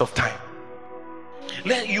 because of time,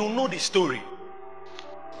 you know the story.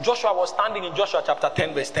 Joshua was standing in Joshua chapter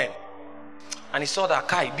 10 verse 10, and he saw that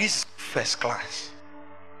this first class,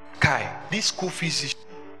 this school fees is,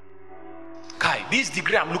 this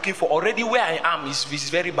degree I'm looking for, already where I am is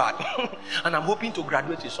very bad. And I'm hoping to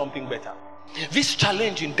graduate with something better. This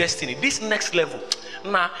challenge in destiny, this next level,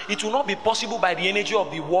 it will not be possible by the energy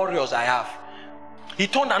of the warriors I have. He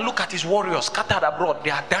turned and looked at his warriors scattered abroad.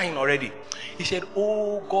 They are dying already. He said,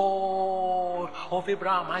 oh God of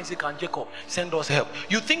Abraham, Isaac and Jacob, send us help.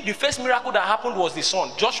 You think the first miracle that happened was the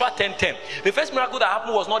sun? Joshua 10:10. The first miracle that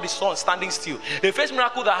happened was not the sun standing still. The first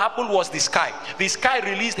miracle that happened was the sky. The sky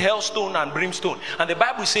released hailstone and brimstone. And the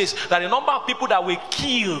Bible says that a number of people that were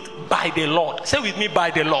killed by the Lord. Say with me,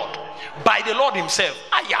 by the Lord. By the Lord himself.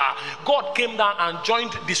 God came down and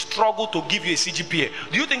joined the struggle to give you a CGPA.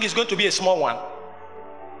 Do you think it's going to be a small one?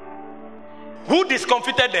 Who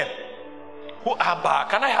discomfited them?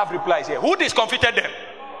 Can I have replies here? Who discomfited them?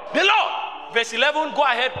 The Lord. Verse 11, go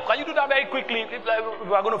ahead. Can you do that very quickly? If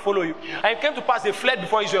we are going to follow you. And it came to pass, they fled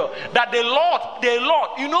before Israel. That the Lord, there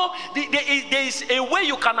is a way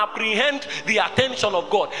you can apprehend the attention of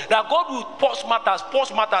God. That God will pause matters,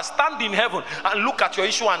 stand in heaven and look at your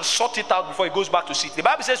issue and sort it out before he goes back to sit. The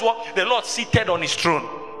Bible says what? The Lord seated on his throne.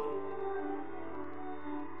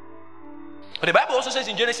 But the Bible also says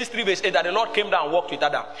in Genesis 3 verse 8 that the Lord came down and walked with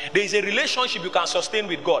Adam. There is a relationship you can sustain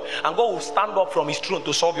with God, and God will stand up from his throne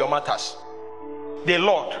to solve your matters. The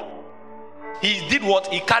Lord, he did what?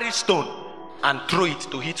 He carried stone and threw it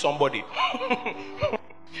to hit somebody.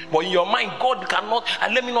 But in your mind, God cannot,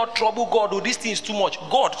 and let me not trouble God, this thing is too much.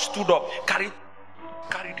 God stood up, carried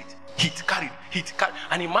it, carried.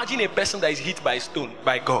 And imagine a person that is hit by a stone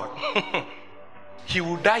by God. He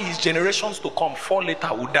will die, his generations to come 4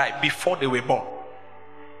 later will die before they were born.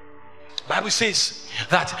 Bible says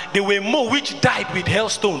that there were more which died with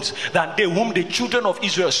hailstones than they whom the children of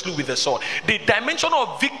Israel slew with the sword. The dimension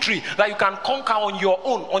of victory that you can conquer on your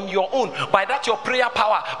own, by that your prayer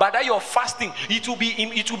power, by that your fasting, it will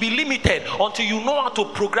be limited until you know how to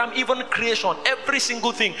program even creation, every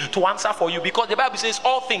single thing to answer for you. Because the Bible says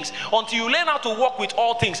all things, until you learn how to work with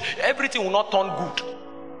all things, everything will not turn good.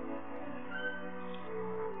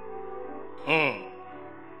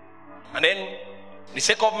 And then, the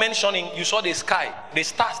sake of mentioning, you saw the sky. The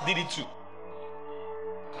stars did it too.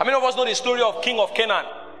 How many of us know the story of King of Canaan,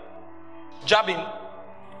 Jabin,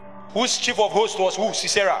 whose chief of hosts was who?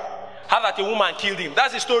 Sisera. How that a woman killed him.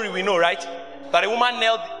 That's the story we know, right? That a woman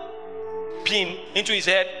nailed pin into his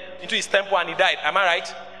head, into his temple, and he died. Am I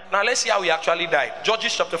right? Now let's see how he actually died.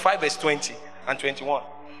 Judges chapter 5 verse 20 and 21.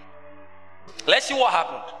 Let's see what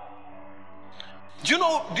happened. Do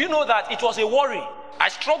you know that it was a worry? I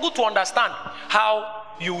struggle to understand how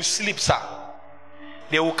you sleep, sir.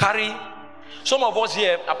 They will carry some of us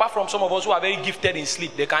here, apart from some of us who are very gifted in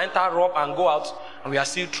sleep, they can enter, rob, and go out, and we are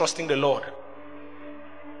still trusting the Lord.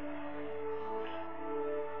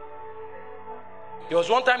 There was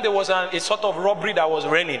one time there was a sort of robbery that was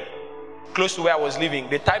raining close to where I was living.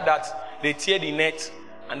 The type that they tear the net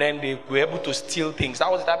and then they were able to steal things. That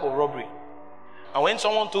was the type of robbery. And when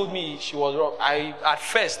someone told me she was robbed, I at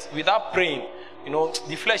first, without praying,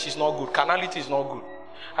 the flesh is not good, carnality is not good.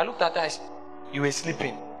 I looked at her, you were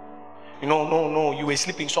sleeping. No, you were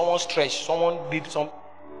sleeping, someone stretched, someone did something,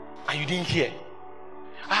 and you didn't hear.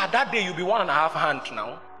 That day you'll be 1.5 hand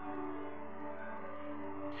now.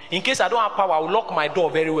 In case I don't have power, I will lock my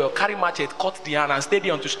door very well, carry machete, cut the hand, and stay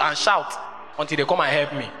there and shout until they come and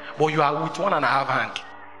help me. But you are with 1.5 hand.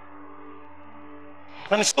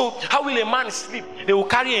 And so, how will a man sleep? They will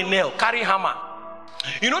carry a nail, carry hammer.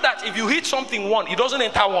 You know that if you hit something once, it doesn't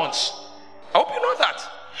enter once. I hope you know that.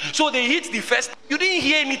 So they hit the first, you didn't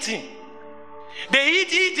hear anything. They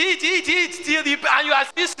hit till and you are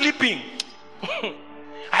still sleeping.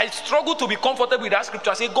 I struggle to be comfortable with that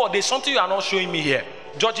scripture. I say, God, there's something you are not showing me here.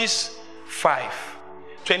 Judges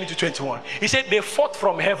 5:20-21. He said they fought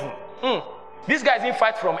from heaven. These guys didn't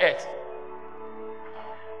fight from earth.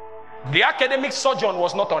 The academic sojourn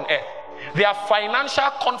was not on earth. Their financial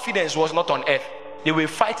confidence was not on earth. They were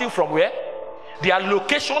fighting from where? Their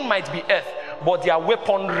location might be earth, but their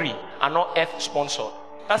weaponry are not earth sponsored.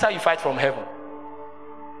 That's how you fight from heaven.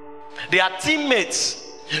 They are teammates.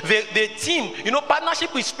 The team,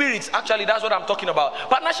 partnership with spirits, actually that's what I'm talking about.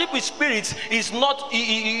 Partnership with spirits is not,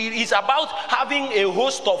 it's about having a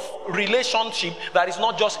host of relationship that is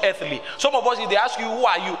not just earthly. Some of us, if they ask you, who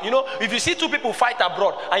are you? If you see two people fight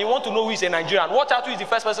abroad and you want to know who is a Nigerian, watch out who is the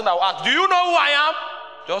first person that will ask, do you know who I am?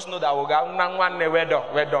 Just know that we're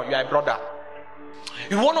done, you are a brother.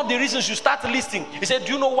 One of the reasons you start listening, he said,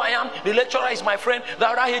 do you know who I am? The lecturer is my friend. The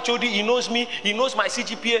other HOD, he knows me. He knows my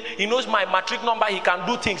CGPA. He knows my matric number. He can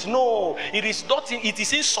do things. No, it is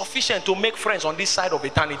insufficient to make friends on this side of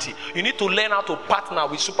eternity. You need to learn how to partner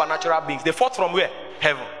with supernatural beings. They fought from where?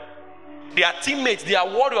 Heaven. They are teammates. They are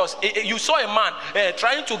warriors. You saw a man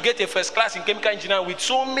trying to get a first class in chemical engineering with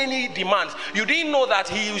so many demands. You didn't know that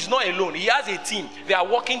he is not alone. He has a team. They are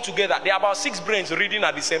working together. There are about 6 brains reading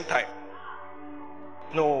at the same time.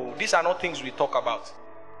 No, these are not things we talk about.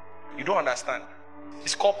 You don't understand.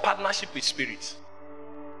 It's called partnership with spirits.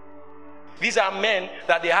 These are men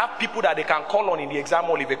that they have people that they can call on in the exam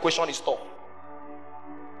hall if a question is tough.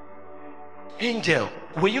 Angel,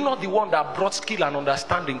 were you not the one that brought skill and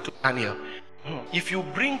understanding to Daniel? If you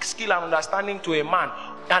bring skill and understanding to a man,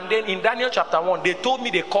 and then in Daniel chapter 1, they told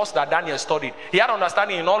me the course that Daniel studied. He had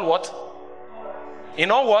understanding in all what?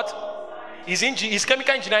 In all what? Is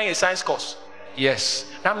chemical engineering a science course? Yes.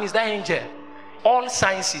 That means that angel, all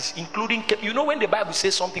sciences, including, when the Bible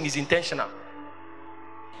says something is intentional,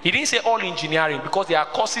 he didn't say all engineering, because there are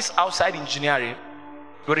courses outside engineering.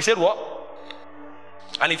 But he said what?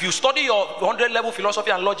 And if you study your 100 level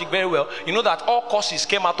philosophy and logic very well, you know that all courses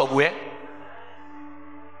came out of where?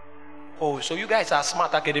 Oh, so you guys are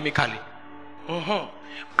smart academically.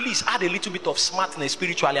 Please add a little bit of smartness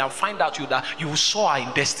spiritually and find out that you soar in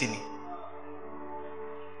destiny.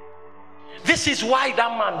 This is why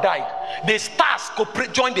that man died. The stars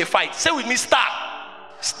joined the fight. Say with me, star.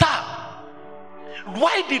 Star.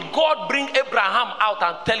 Why did God bring Abraham out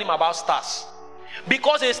and tell him about stars?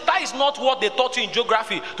 Because a star is not what they taught you in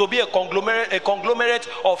geography to be a conglomerate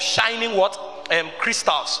of shining what?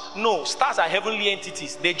 Crystals. No, stars are heavenly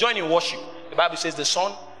entities. They join in worship. The Bible says the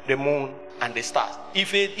sun, the moon, and the stars.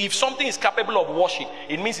 If something is capable of worship,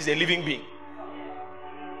 it means it's a living being.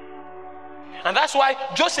 And that's why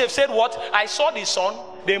Joseph said what? I saw the sun,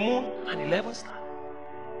 the moon, and 11 stars.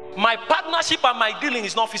 My partnership and my dealing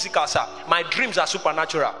is not physical, sir. My dreams are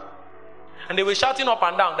supernatural. And they were shouting up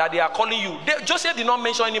and down that they are calling you. Joseph did not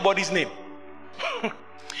mention anybody's name.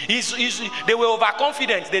 They were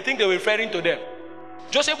overconfident. They think they were referring to them.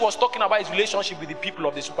 Joseph was talking about his relationship with the people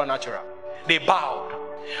of the supernatural. They bowed.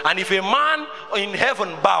 And if a man in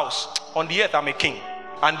heaven bows, on the earth I'm a king.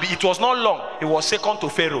 And it was not long. It was second to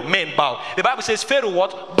Pharaoh. Men bowed. The Bible says Pharaoh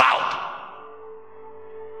what? Bowed.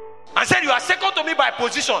 And said, you are second to me by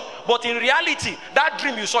position. But in reality, that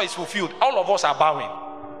dream you saw is fulfilled. All of us are bowing.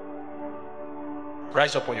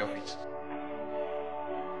 Rise up on your feet.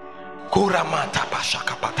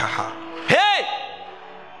 Hey!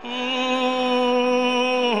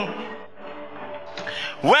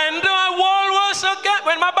 When the wall was against,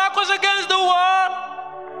 when my back was against the wall,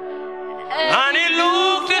 and it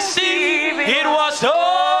looked as if it was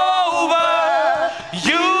over,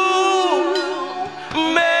 you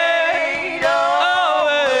made a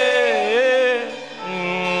way.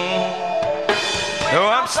 Oh,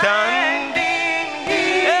 I'm standing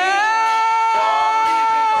here.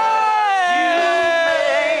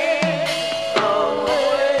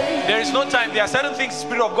 There is no time. There are certain things the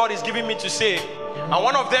Spirit of God is giving me to say. And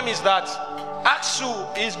one of them is that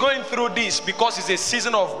Aksu is going through this because it's a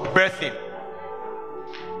season of birthing.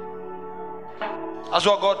 That's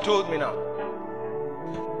what God told me now.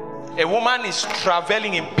 A woman is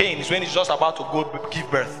traveling in pains when she's just about to go give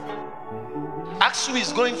birth. AXU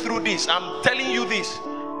is going through this. I'm telling you this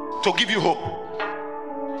to give you hope.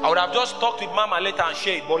 I would have just talked with Mama later and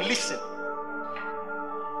shared, but listen.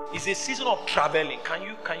 It's a season of traveling. Can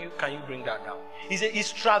you bring that down?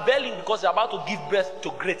 It's traveling because it's about to give birth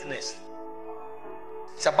to greatness.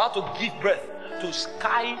 It's about to give birth to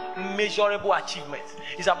sky measurable achievements.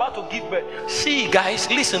 It's about to give birth. See, guys,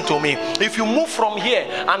 listen to me. If you move from here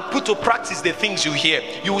and put to practice the things you hear,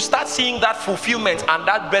 you will start seeing that fulfillment and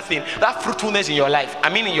that birthing, that fruitfulness in your life.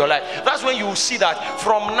 In your life. That's when you will see that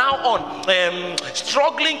from now on,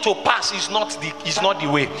 struggling to pass is not the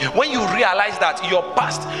way. When you realize that your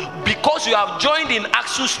past, because you have joined in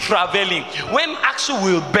AXU's traveling, when AXU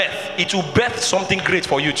will birth, it will birth something great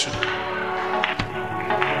for you too.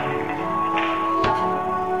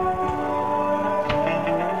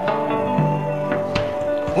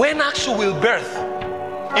 When AXU will birth,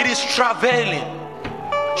 it is travailing.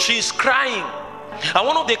 She is crying. And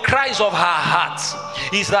one of the cries of her heart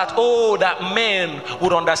is that, oh, that men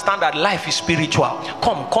would understand that life is spiritual.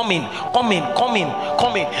 Come in.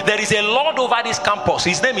 There is a Lord over this campus.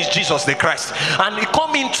 His name is Jesus the Christ. And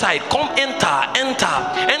come inside,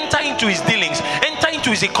 enter into his dealings, enter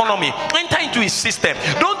into his economy, enter into his system.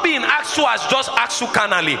 Don't be in AXU as just AXU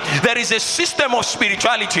carnally. There is a system of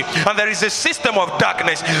spirituality, and there is a system of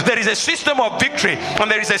darkness. There is a system of victory,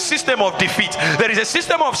 and there is a system of defeat. There is a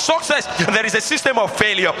system of success, and there is a system of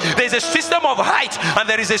failure. There is a system of height, and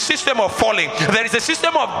there is a system of falling. There is a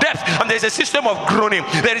system of depth, and there is a system of groaning.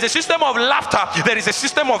 There is a system of laughter. There is a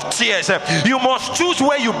system of tears. You must choose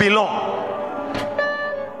where you belong.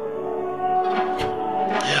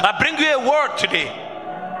 I bring you a word today,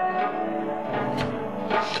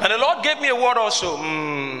 and the Lord gave me a word also.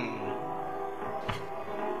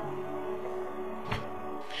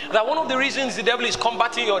 That one of the reasons the devil is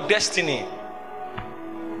combating your destiny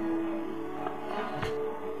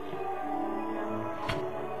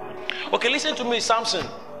Okay, listen to me, Samson.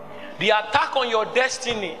 The attack on your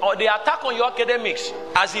destiny, or the attack on your academics,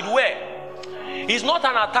 as it were, is not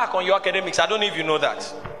an attack on your academics. I don't know if you know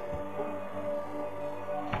that.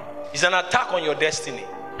 It's an attack on your destiny.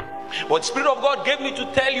 But the Spirit of God gave me to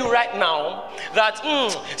tell you right now that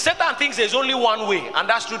Satan thinks there's only one way, and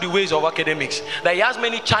that's through the ways of academics. That he has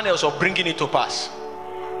many channels of bringing it to pass.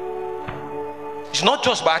 It's not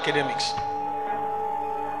just by academics.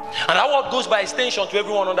 And that word goes by extension to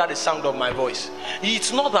everyone under the sound of my voice.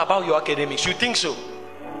 It's not about your academics. You think so?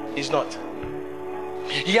 It's not.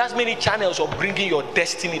 He has many channels of bringing your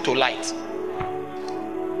destiny to light.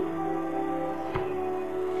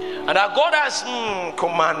 And that God has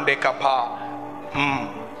commanded kappa.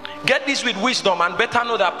 Get this with wisdom, and better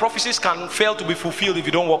know that prophecies can fail to be fulfilled if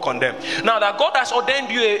you don't work on them. Now that God has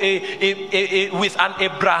ordained you with an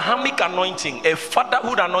Abrahamic anointing, a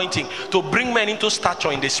fatherhood anointing, to bring men into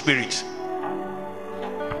stature in the spirit.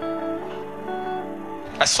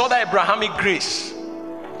 I saw that Abrahamic grace.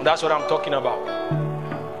 That's what I'm talking about.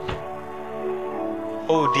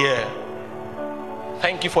 Oh dear.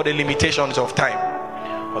 Thank you for the limitations of time.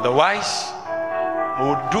 Otherwise, we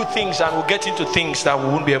will do things and we'll get into things that we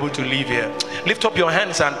won't be able to leave here. Lift up your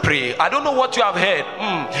hands and pray. I don't know what you have heard.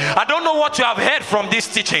 I don't know what you have heard from this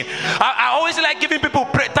teaching. I always like giving people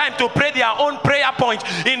time to pray their own prayer point,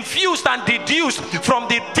 infused and deduced from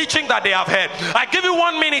the teaching that they have heard. I give you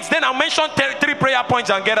 1 minute, then I'll mention 3 prayer points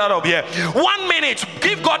and get out of here. 1 minute.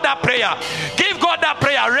 Give God that prayer. Give God that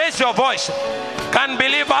prayer. Raise your voice. Can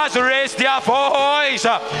believers raise their voice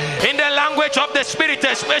in the language of the Spirit,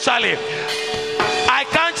 especially? I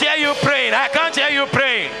can't hear you praying. I can't hear you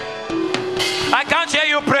praying. I can't hear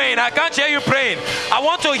you praying. I can't hear you praying. I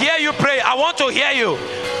want to hear you pray. I want to hear you.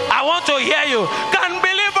 I want to hear you. Can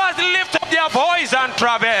believers lift up their voice and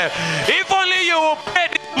travel? If only you will pray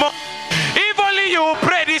this morning. If only you will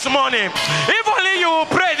pray this morning. If only you will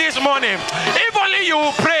pray this morning. If only you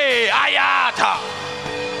will pray. Ayata.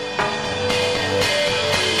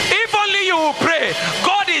 If only you will pray.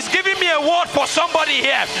 God is giving me a word for somebody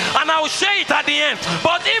here, and I will share it at the end.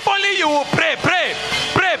 But if only you will pray.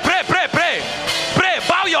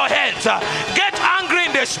 Bow your heads. Get angry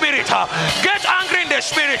in the spirit. Get angry in the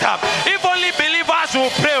spirit. If only believers will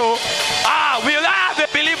pray. Will I have a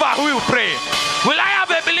believer who will pray? Will I have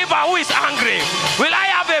a believer who is angry? Will I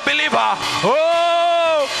have a believer?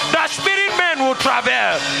 Oh, the spirit man will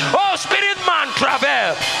travel. Oh, spirit man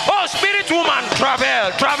travel. Oh, spirit woman travel.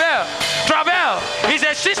 It's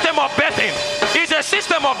a system of birthing. It's a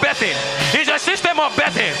system of birthing. It's a system of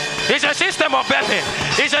birthing. It's a system of birthing.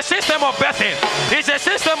 It's a system of birthing. It's a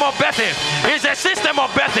system of birthing. It's a system of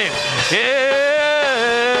birthing.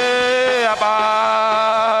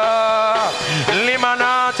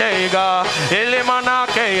 Limana tega, limana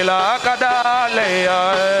keila kada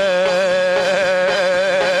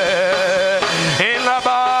in la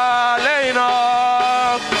balena,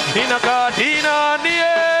 in a cadina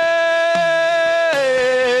near.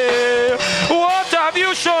 What have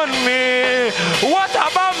you shown me? What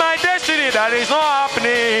about my destiny that is not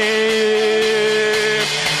happening?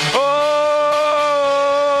 Oh,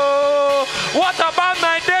 what about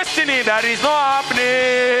my destiny that is not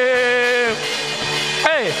happening?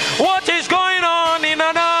 Hey, what is going on in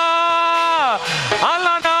Ana?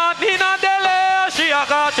 Alana Nina Dele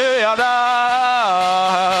Shiakate Ada.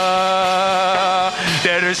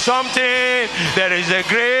 There is something, there is a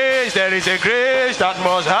grace that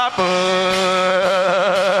must happen.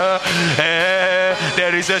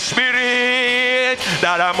 There is a spirit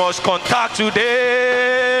that I must contact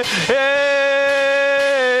today.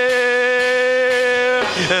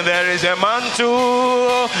 There is a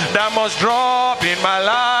mantle that must drop in my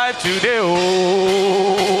life today.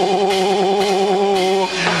 Oh,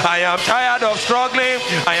 I am tired of struggling.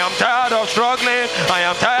 I am tired of struggling. I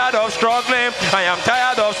am tired of struggling. I am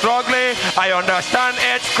tired of struggling. I understand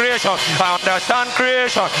earth creation. I understand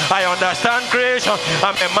creation. I understand creation.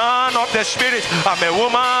 I'm a man of the spirit. I'm a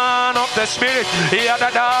woman of the spirit.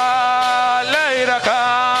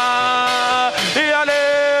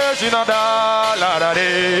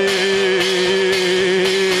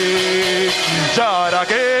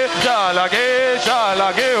 Jalage, jalage,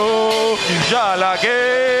 jalage, oh, jalage.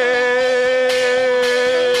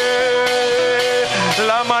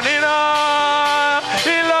 La manina,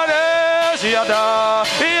 ilade, siada,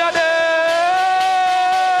 iade.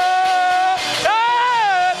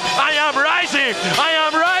 I am rising, I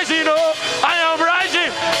am rising, oh, I am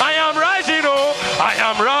rising, I am rising, oh, I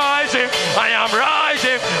am rising, I am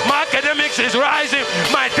rising. My academics is rising,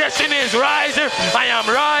 my destiny is rising. I am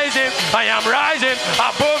rising, I am rising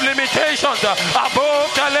above limitations,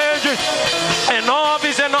 above challenges. Enough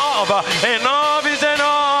is enough, enough is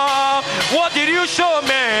enough. What did you show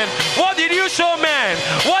man? What did you show man?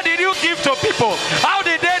 What did you give to people? How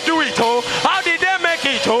did they do it? Oh? How did they make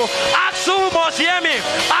it? Oh? Aksu must hear me.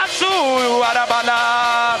 Aksu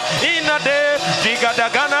Arabala in a day,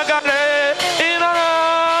 Jigadagana Gare, in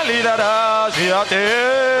a Lidada Ziate.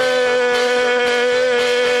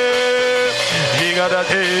 There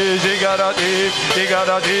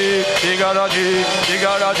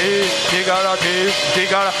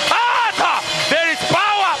is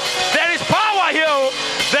power. There is power here.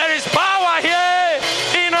 There is power here.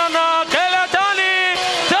 In an Kelatani,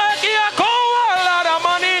 take your call, la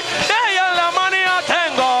money, they are la money,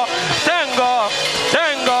 tango, tango,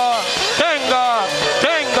 tango, tango,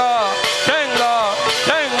 tango, tango,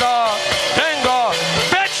 tango, tango.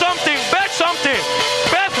 Bet something, bet something,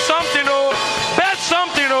 bet something, oh.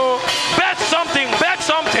 Something, oh, bet something, bet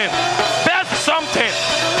something, bet something.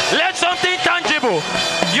 Let something tangible.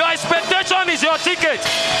 Your expectation is your ticket.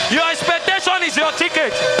 Your expectation is your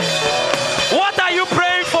ticket. What are you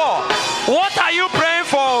praying for? What are you praying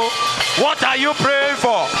for? What are you praying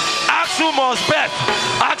for? Aksu must bet.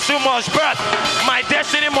 Aksu must bet. My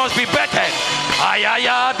destiny must be bettered.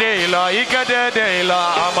 Ayaya de la ikade de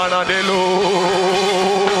la amana de lo.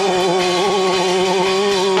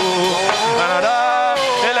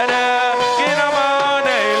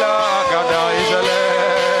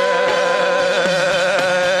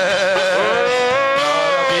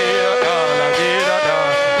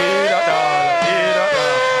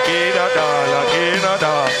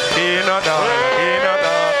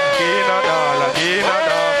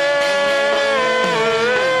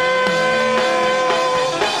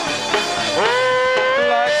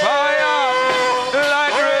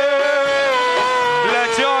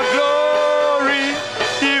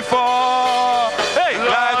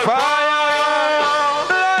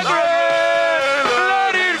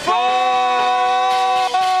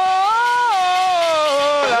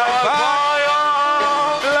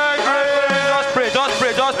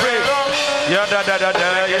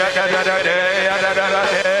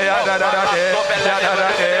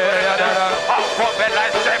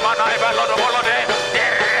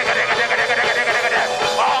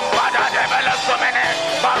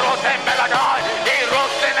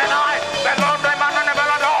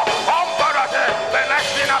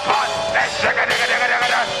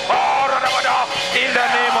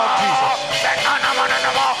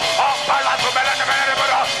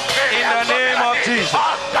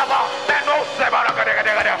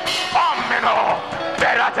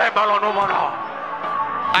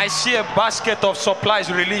 I see a basket of supplies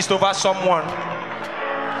released over someone.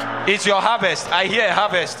 It's your harvest. I hear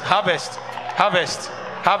harvest, harvest, harvest,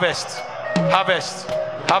 harvest, harvest,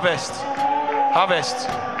 harvest, harvest,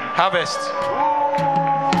 harvest.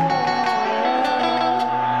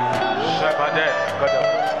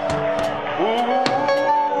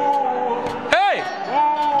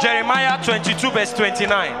 Jeremiah 22 verse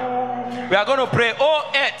 29. We are going to pray.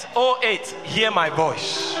 Oh earth, hear my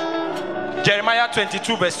voice. Jeremiah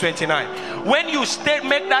 22 verse 29. When you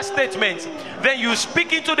make that statement, then you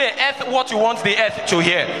speak into the earth what you want the earth to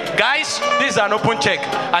hear. Guys, this is an open check.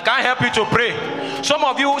 I can't help you to pray. Some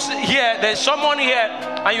of you here, there's someone here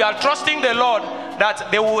and you are trusting the Lord that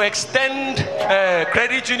they will extend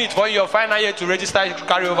credit unit for your final year to register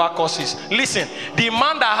carryover courses. Listen, the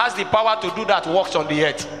man that has the power to do that works on the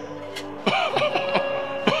earth.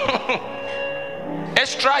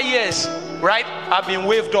 Extra years, right, have been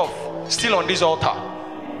waived off. Still on this altar.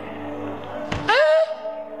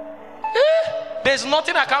 There's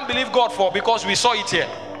nothing I can't believe God for because we saw it here.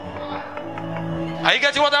 Are you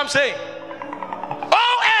getting what I'm saying?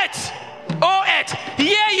 Oh earth,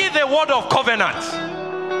 hear ye the word of covenant.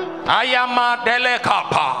 Ayama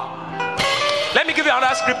delekapa. Let me give you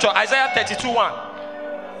another scripture. Isaiah 32:1.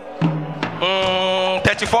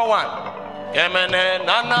 34:1.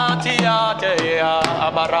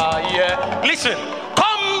 Listen,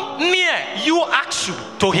 come near, you Aksu,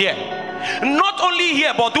 to hear. Not only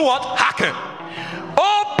hear, but do what? Hearken.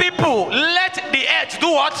 Oh people, let the earth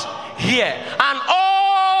do what? Hear. And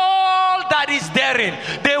all that is therein,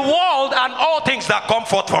 the world and all things that come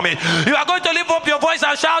forth from it. You are going to lift up your voice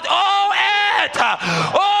and shout, oh earth,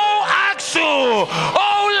 oh Aksu,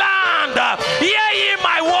 oh land, hear ye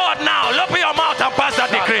my word now. Open your mouth and pass that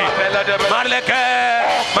decree. Marleke,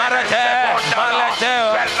 Marate, Marlete,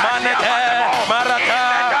 Manete, Marata,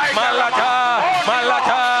 Malata,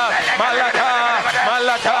 Malata, Malata,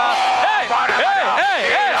 Malata. Hey, hey, hey,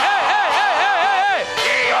 hey, hey, hey, hey,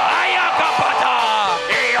 hey. Ayakapata,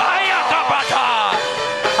 Ayakapata,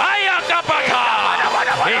 Ayakapata.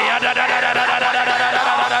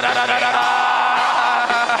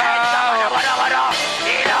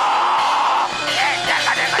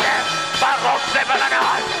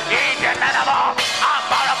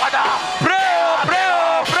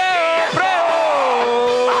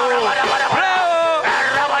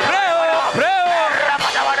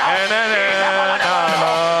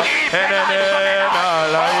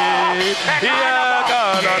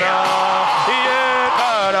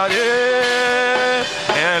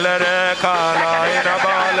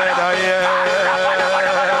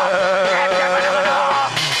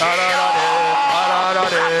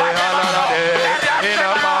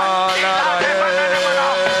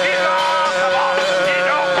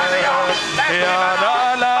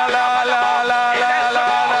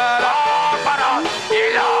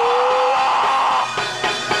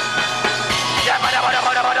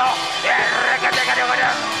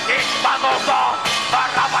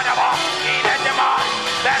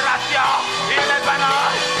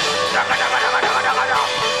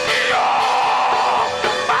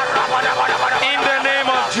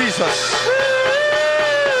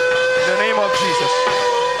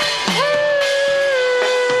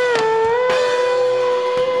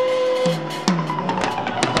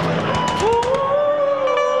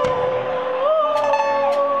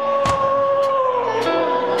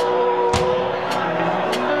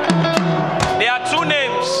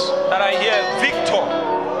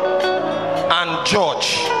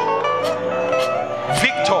 George.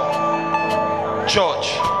 Victor. George.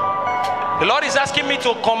 The Lord is asking me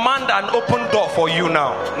to command an open door for you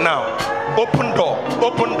now. Now. Open door.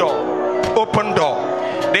 Open door. Open door.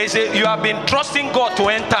 They say you have been trusting God to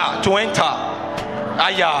enter. To enter.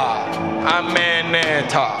 Aya.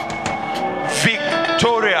 Ameneta.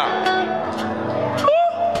 Victoria.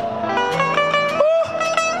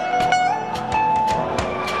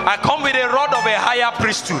 I come with a rod of a higher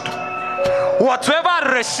priesthood.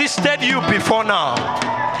 Whatever resisted you before now,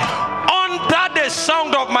 under the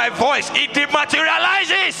sound of my voice, it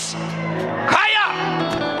dematerializes. Higher.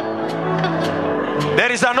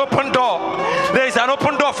 There is an open door. There is an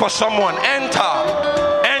open door for someone. Enter.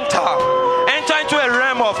 Enter. Enter into a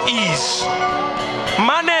realm of ease.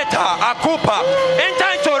 Maneta, Akupa.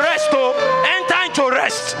 Enter into rest. Oh. Enter into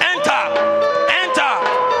rest. Enter. Enter.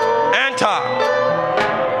 Enter.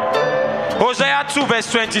 Hosea 2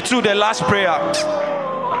 verse 22, the last prayer.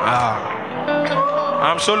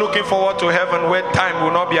 I'm so looking forward to heaven where time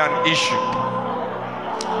will not be an issue.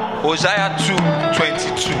 Hosea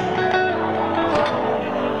 2:22.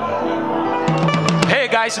 Hey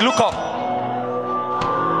guys, look up.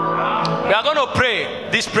 We are going to pray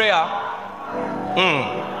this prayer.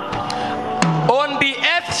 On the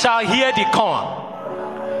earth shall hear the corn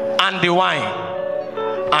and the wine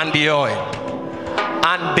and the oil,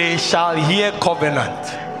 and they shall hear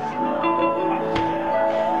covenant.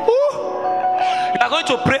 You are going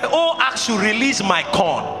to pray, oh, ask to release my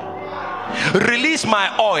corn, release my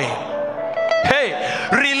oil, Hey,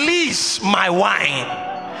 release my wine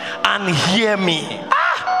and hear me.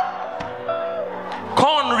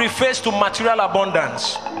 Corn refers to material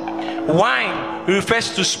abundance. Wine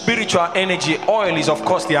refers to spiritual energy. Oil is, of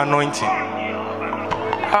course, the anointing.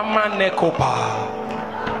 Amanekopa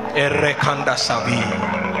erekanda savi.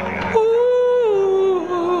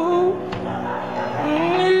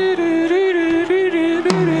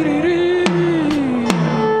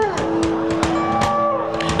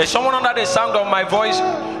 There's someone under the sound of my voice.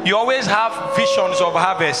 You always have visions of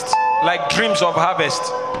harvest, like dreams of harvest.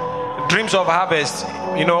 Dreams of harvest,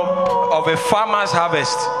 you know, of a farmer's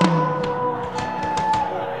harvest.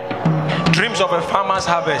 Dreams of a farmer's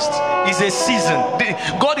harvest is a season.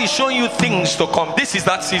 God is showing you things to come. This is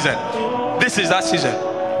that season. This is that season.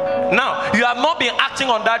 Now, you have not been acting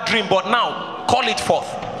on that dream, but now call it forth.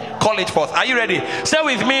 Call it forth. Are you ready? Say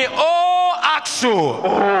with me, oh Axu,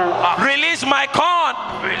 release my corn,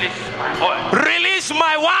 release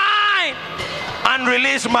my wine, and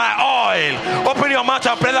release my oil. Open your mouth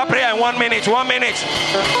and pray that prayer in 1 minute. 1 minute.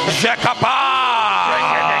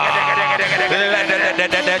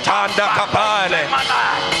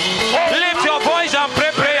 Lift your voice and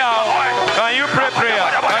pray prayer. Can you pray prayer?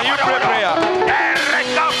 Can you pray prayer?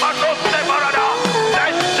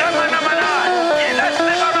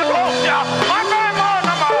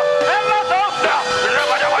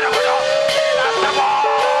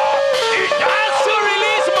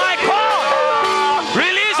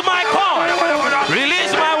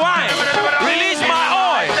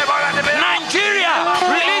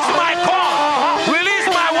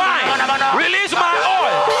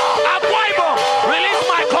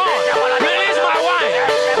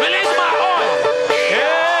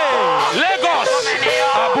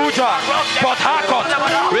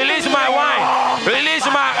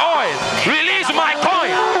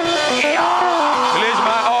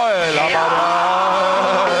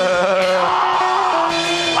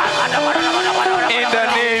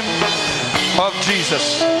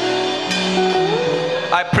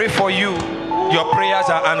 I pray for you, your prayers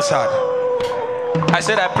are answered. I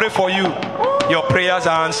said, I pray for you, your prayers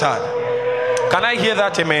are answered. Can I hear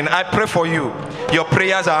that? Amen. I pray for you, your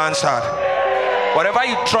prayers are answered. Whatever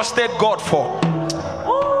you trusted God for,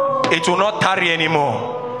 it will not tarry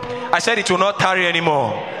anymore. I said it will not tarry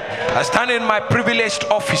anymore. I stand in my privileged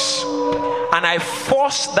office and I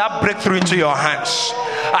force that breakthrough into your hands.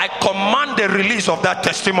 I command the release of that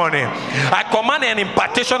testimony. I command an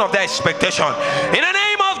impartation of that expectation. In the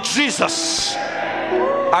name of Jesus.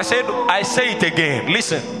 I say it again.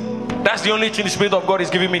 Listen, that's the only thing the Spirit of God is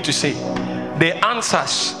giving me to say. The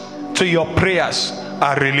answers to your prayers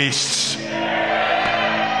are released.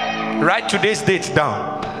 Write today's date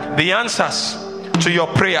down. The answers to your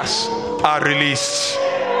prayers are released.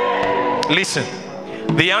 Listen,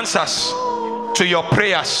 the answers to your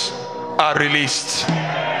prayers are released.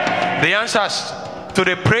 The answers to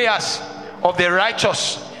the prayers of the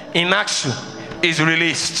righteous in Axu is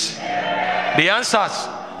released. The answers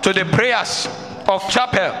to the prayers of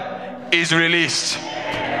Chapel is released.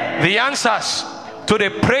 The answers to the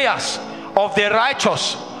prayers of the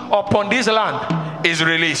righteous upon this land is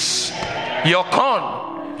released. Your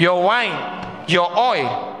corn, your wine, your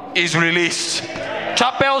oil is released.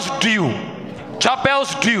 Chapel's dew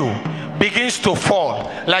begins to fall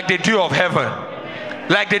like the dew of heaven.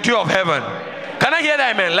 Like the dew of heaven. Can I hear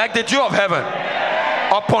that, amen? Like the dew of heaven.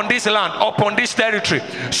 Upon this land, upon this territory,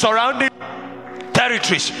 surrounding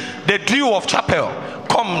territories, the dew of Chapel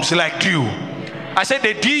comes like dew. I said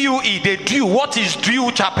the D-U-E, the dew. What is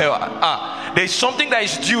dew, Chapel? There is something that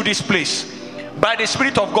is due this place. By the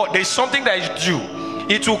Spirit of God, there is something that is due.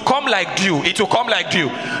 It will come like dew. It will come like dew.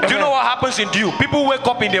 Do you know what happens in dew? People wake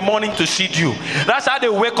up in the morning to see dew. That's how they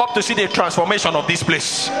wake up to see the transformation of this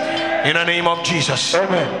place. In the name of Jesus.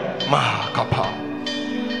 Amen.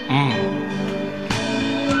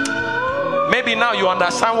 Maybe now you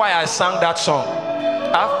understand why I sang that song.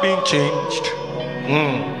 I've been changed.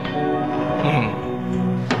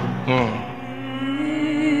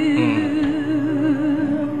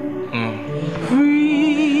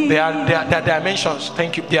 There are dimensions,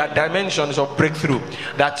 thank you. There are dimensions of breakthrough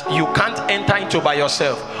that you can't enter into by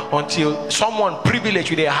yourself until someone privileged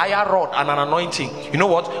with a higher rod and an anointing, you know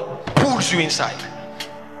what, pulls you inside.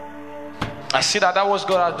 I see that was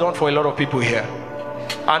God has done for a lot of people here.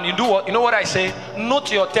 And you know what I say?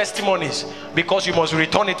 Note your testimonies, because you must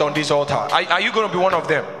return it on this altar. Are you going to be one of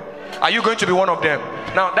them? Are you going to be one of them?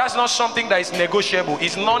 Now, that's not something that is negotiable.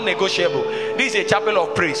 It's non-negotiable. This is a chapel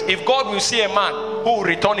of praise. If God will see a man who will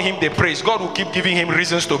return him the praise, God will keep giving him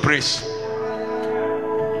reasons to praise.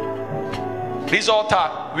 This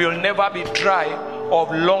altar will never be dry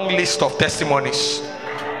of long list of testimonies.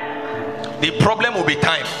 The problem will be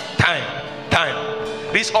time.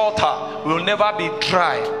 This altar will never be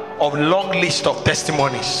dry of long list of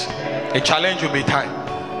testimonies. The challenge will be time.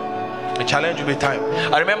 The challenge will be time.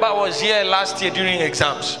 I remember I was here last year during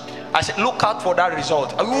exams. I said, look out for that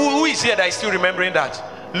result. Who is here that is still remembering that?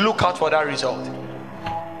 Look out for that result.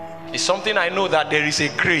 It's something I know that there is a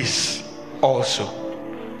grace also.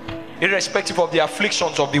 Irrespective of the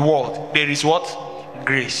afflictions of the world, there is what?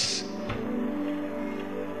 Grace.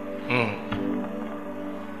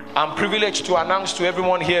 I'm privileged to announce to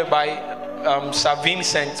everyone here by Sir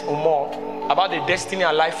Vincent Umor about the Destiny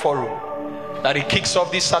Alive Forum that it kicks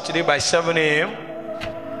off this Saturday by 7 a.m.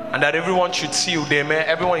 and that everyone should see Udeme.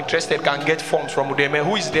 Everyone interested can get forms from Udeme.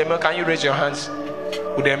 Who is Udeme? Can you raise your hands?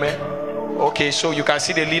 Udeme. Okay, so you can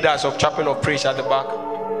see the leaders of Chapel of Praise at the back.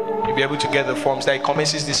 You'll be able to get the forms. That it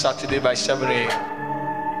commences this Saturday by 7 a.m.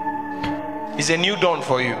 It's a new dawn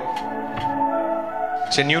for you.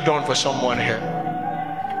 It's a new dawn for someone here.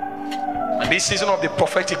 And this season of the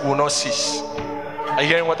prophetic will not cease. Are you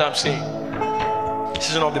hearing what I'm saying? The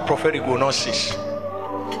season of the prophetic will not cease.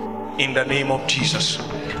 In the name of Jesus.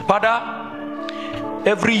 Father,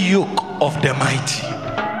 every yoke of the mighty,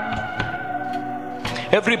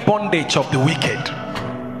 every bondage of the wicked,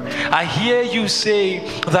 I hear you say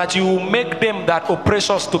that you will make them that oppress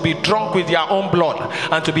us to be drunk with their own blood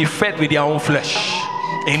and to be fed with their own flesh.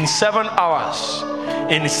 In 7 hours,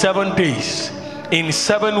 in 7 days, in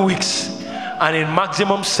 7 weeks, and in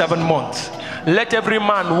maximum 7 months, let every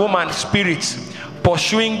man, woman, spirit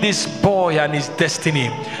pursuing this boy and his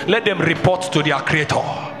destiny, let them report to their creator.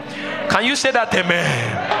 Can you say that?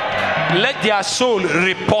 Amen. Let their soul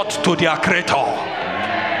report to their creator.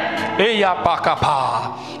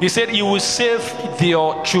 He said he will save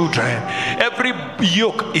your children. Every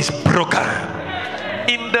yoke is broken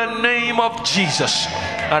in the name of Jesus,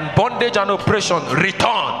 and bondage and oppression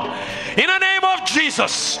return in the name of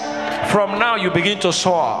Jesus. From now you begin to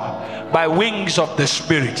soar by wings of the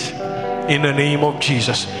Spirit in the name of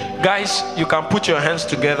Jesus. Guys, you can put your hands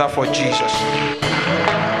together for Jesus.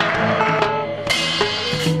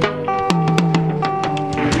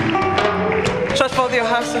 Stretch forth your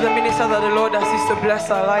hands to the minister that the Lord has used to bless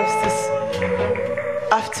our lives this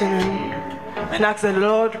afternoon, and ask the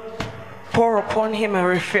Lord pour upon him a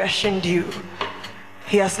refreshing dew.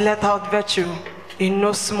 He has let out virtue in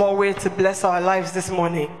no small way to bless our lives this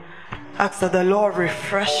morning. Ask that the Lord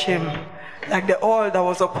refresh him like the oil that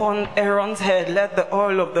was upon Aaron's head. Let the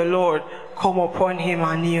oil of the Lord come upon him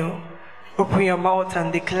anew. Open your mouth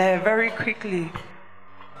and declare very quickly.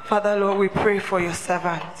 Father, Lord, we pray for your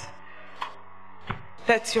servant.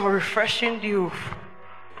 Let your refreshing dew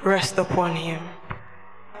rest upon him.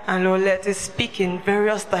 And Lord, let it speak in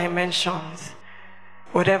various dimensions.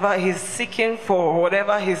 Whatever he's seeking for,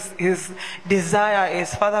 whatever his desire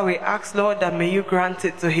is, Father, we ask, Lord, that may you grant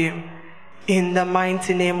it to him. In the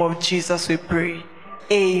mighty name of Jesus we pray.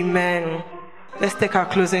 Amen. Let's take our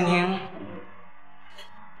closing hymn.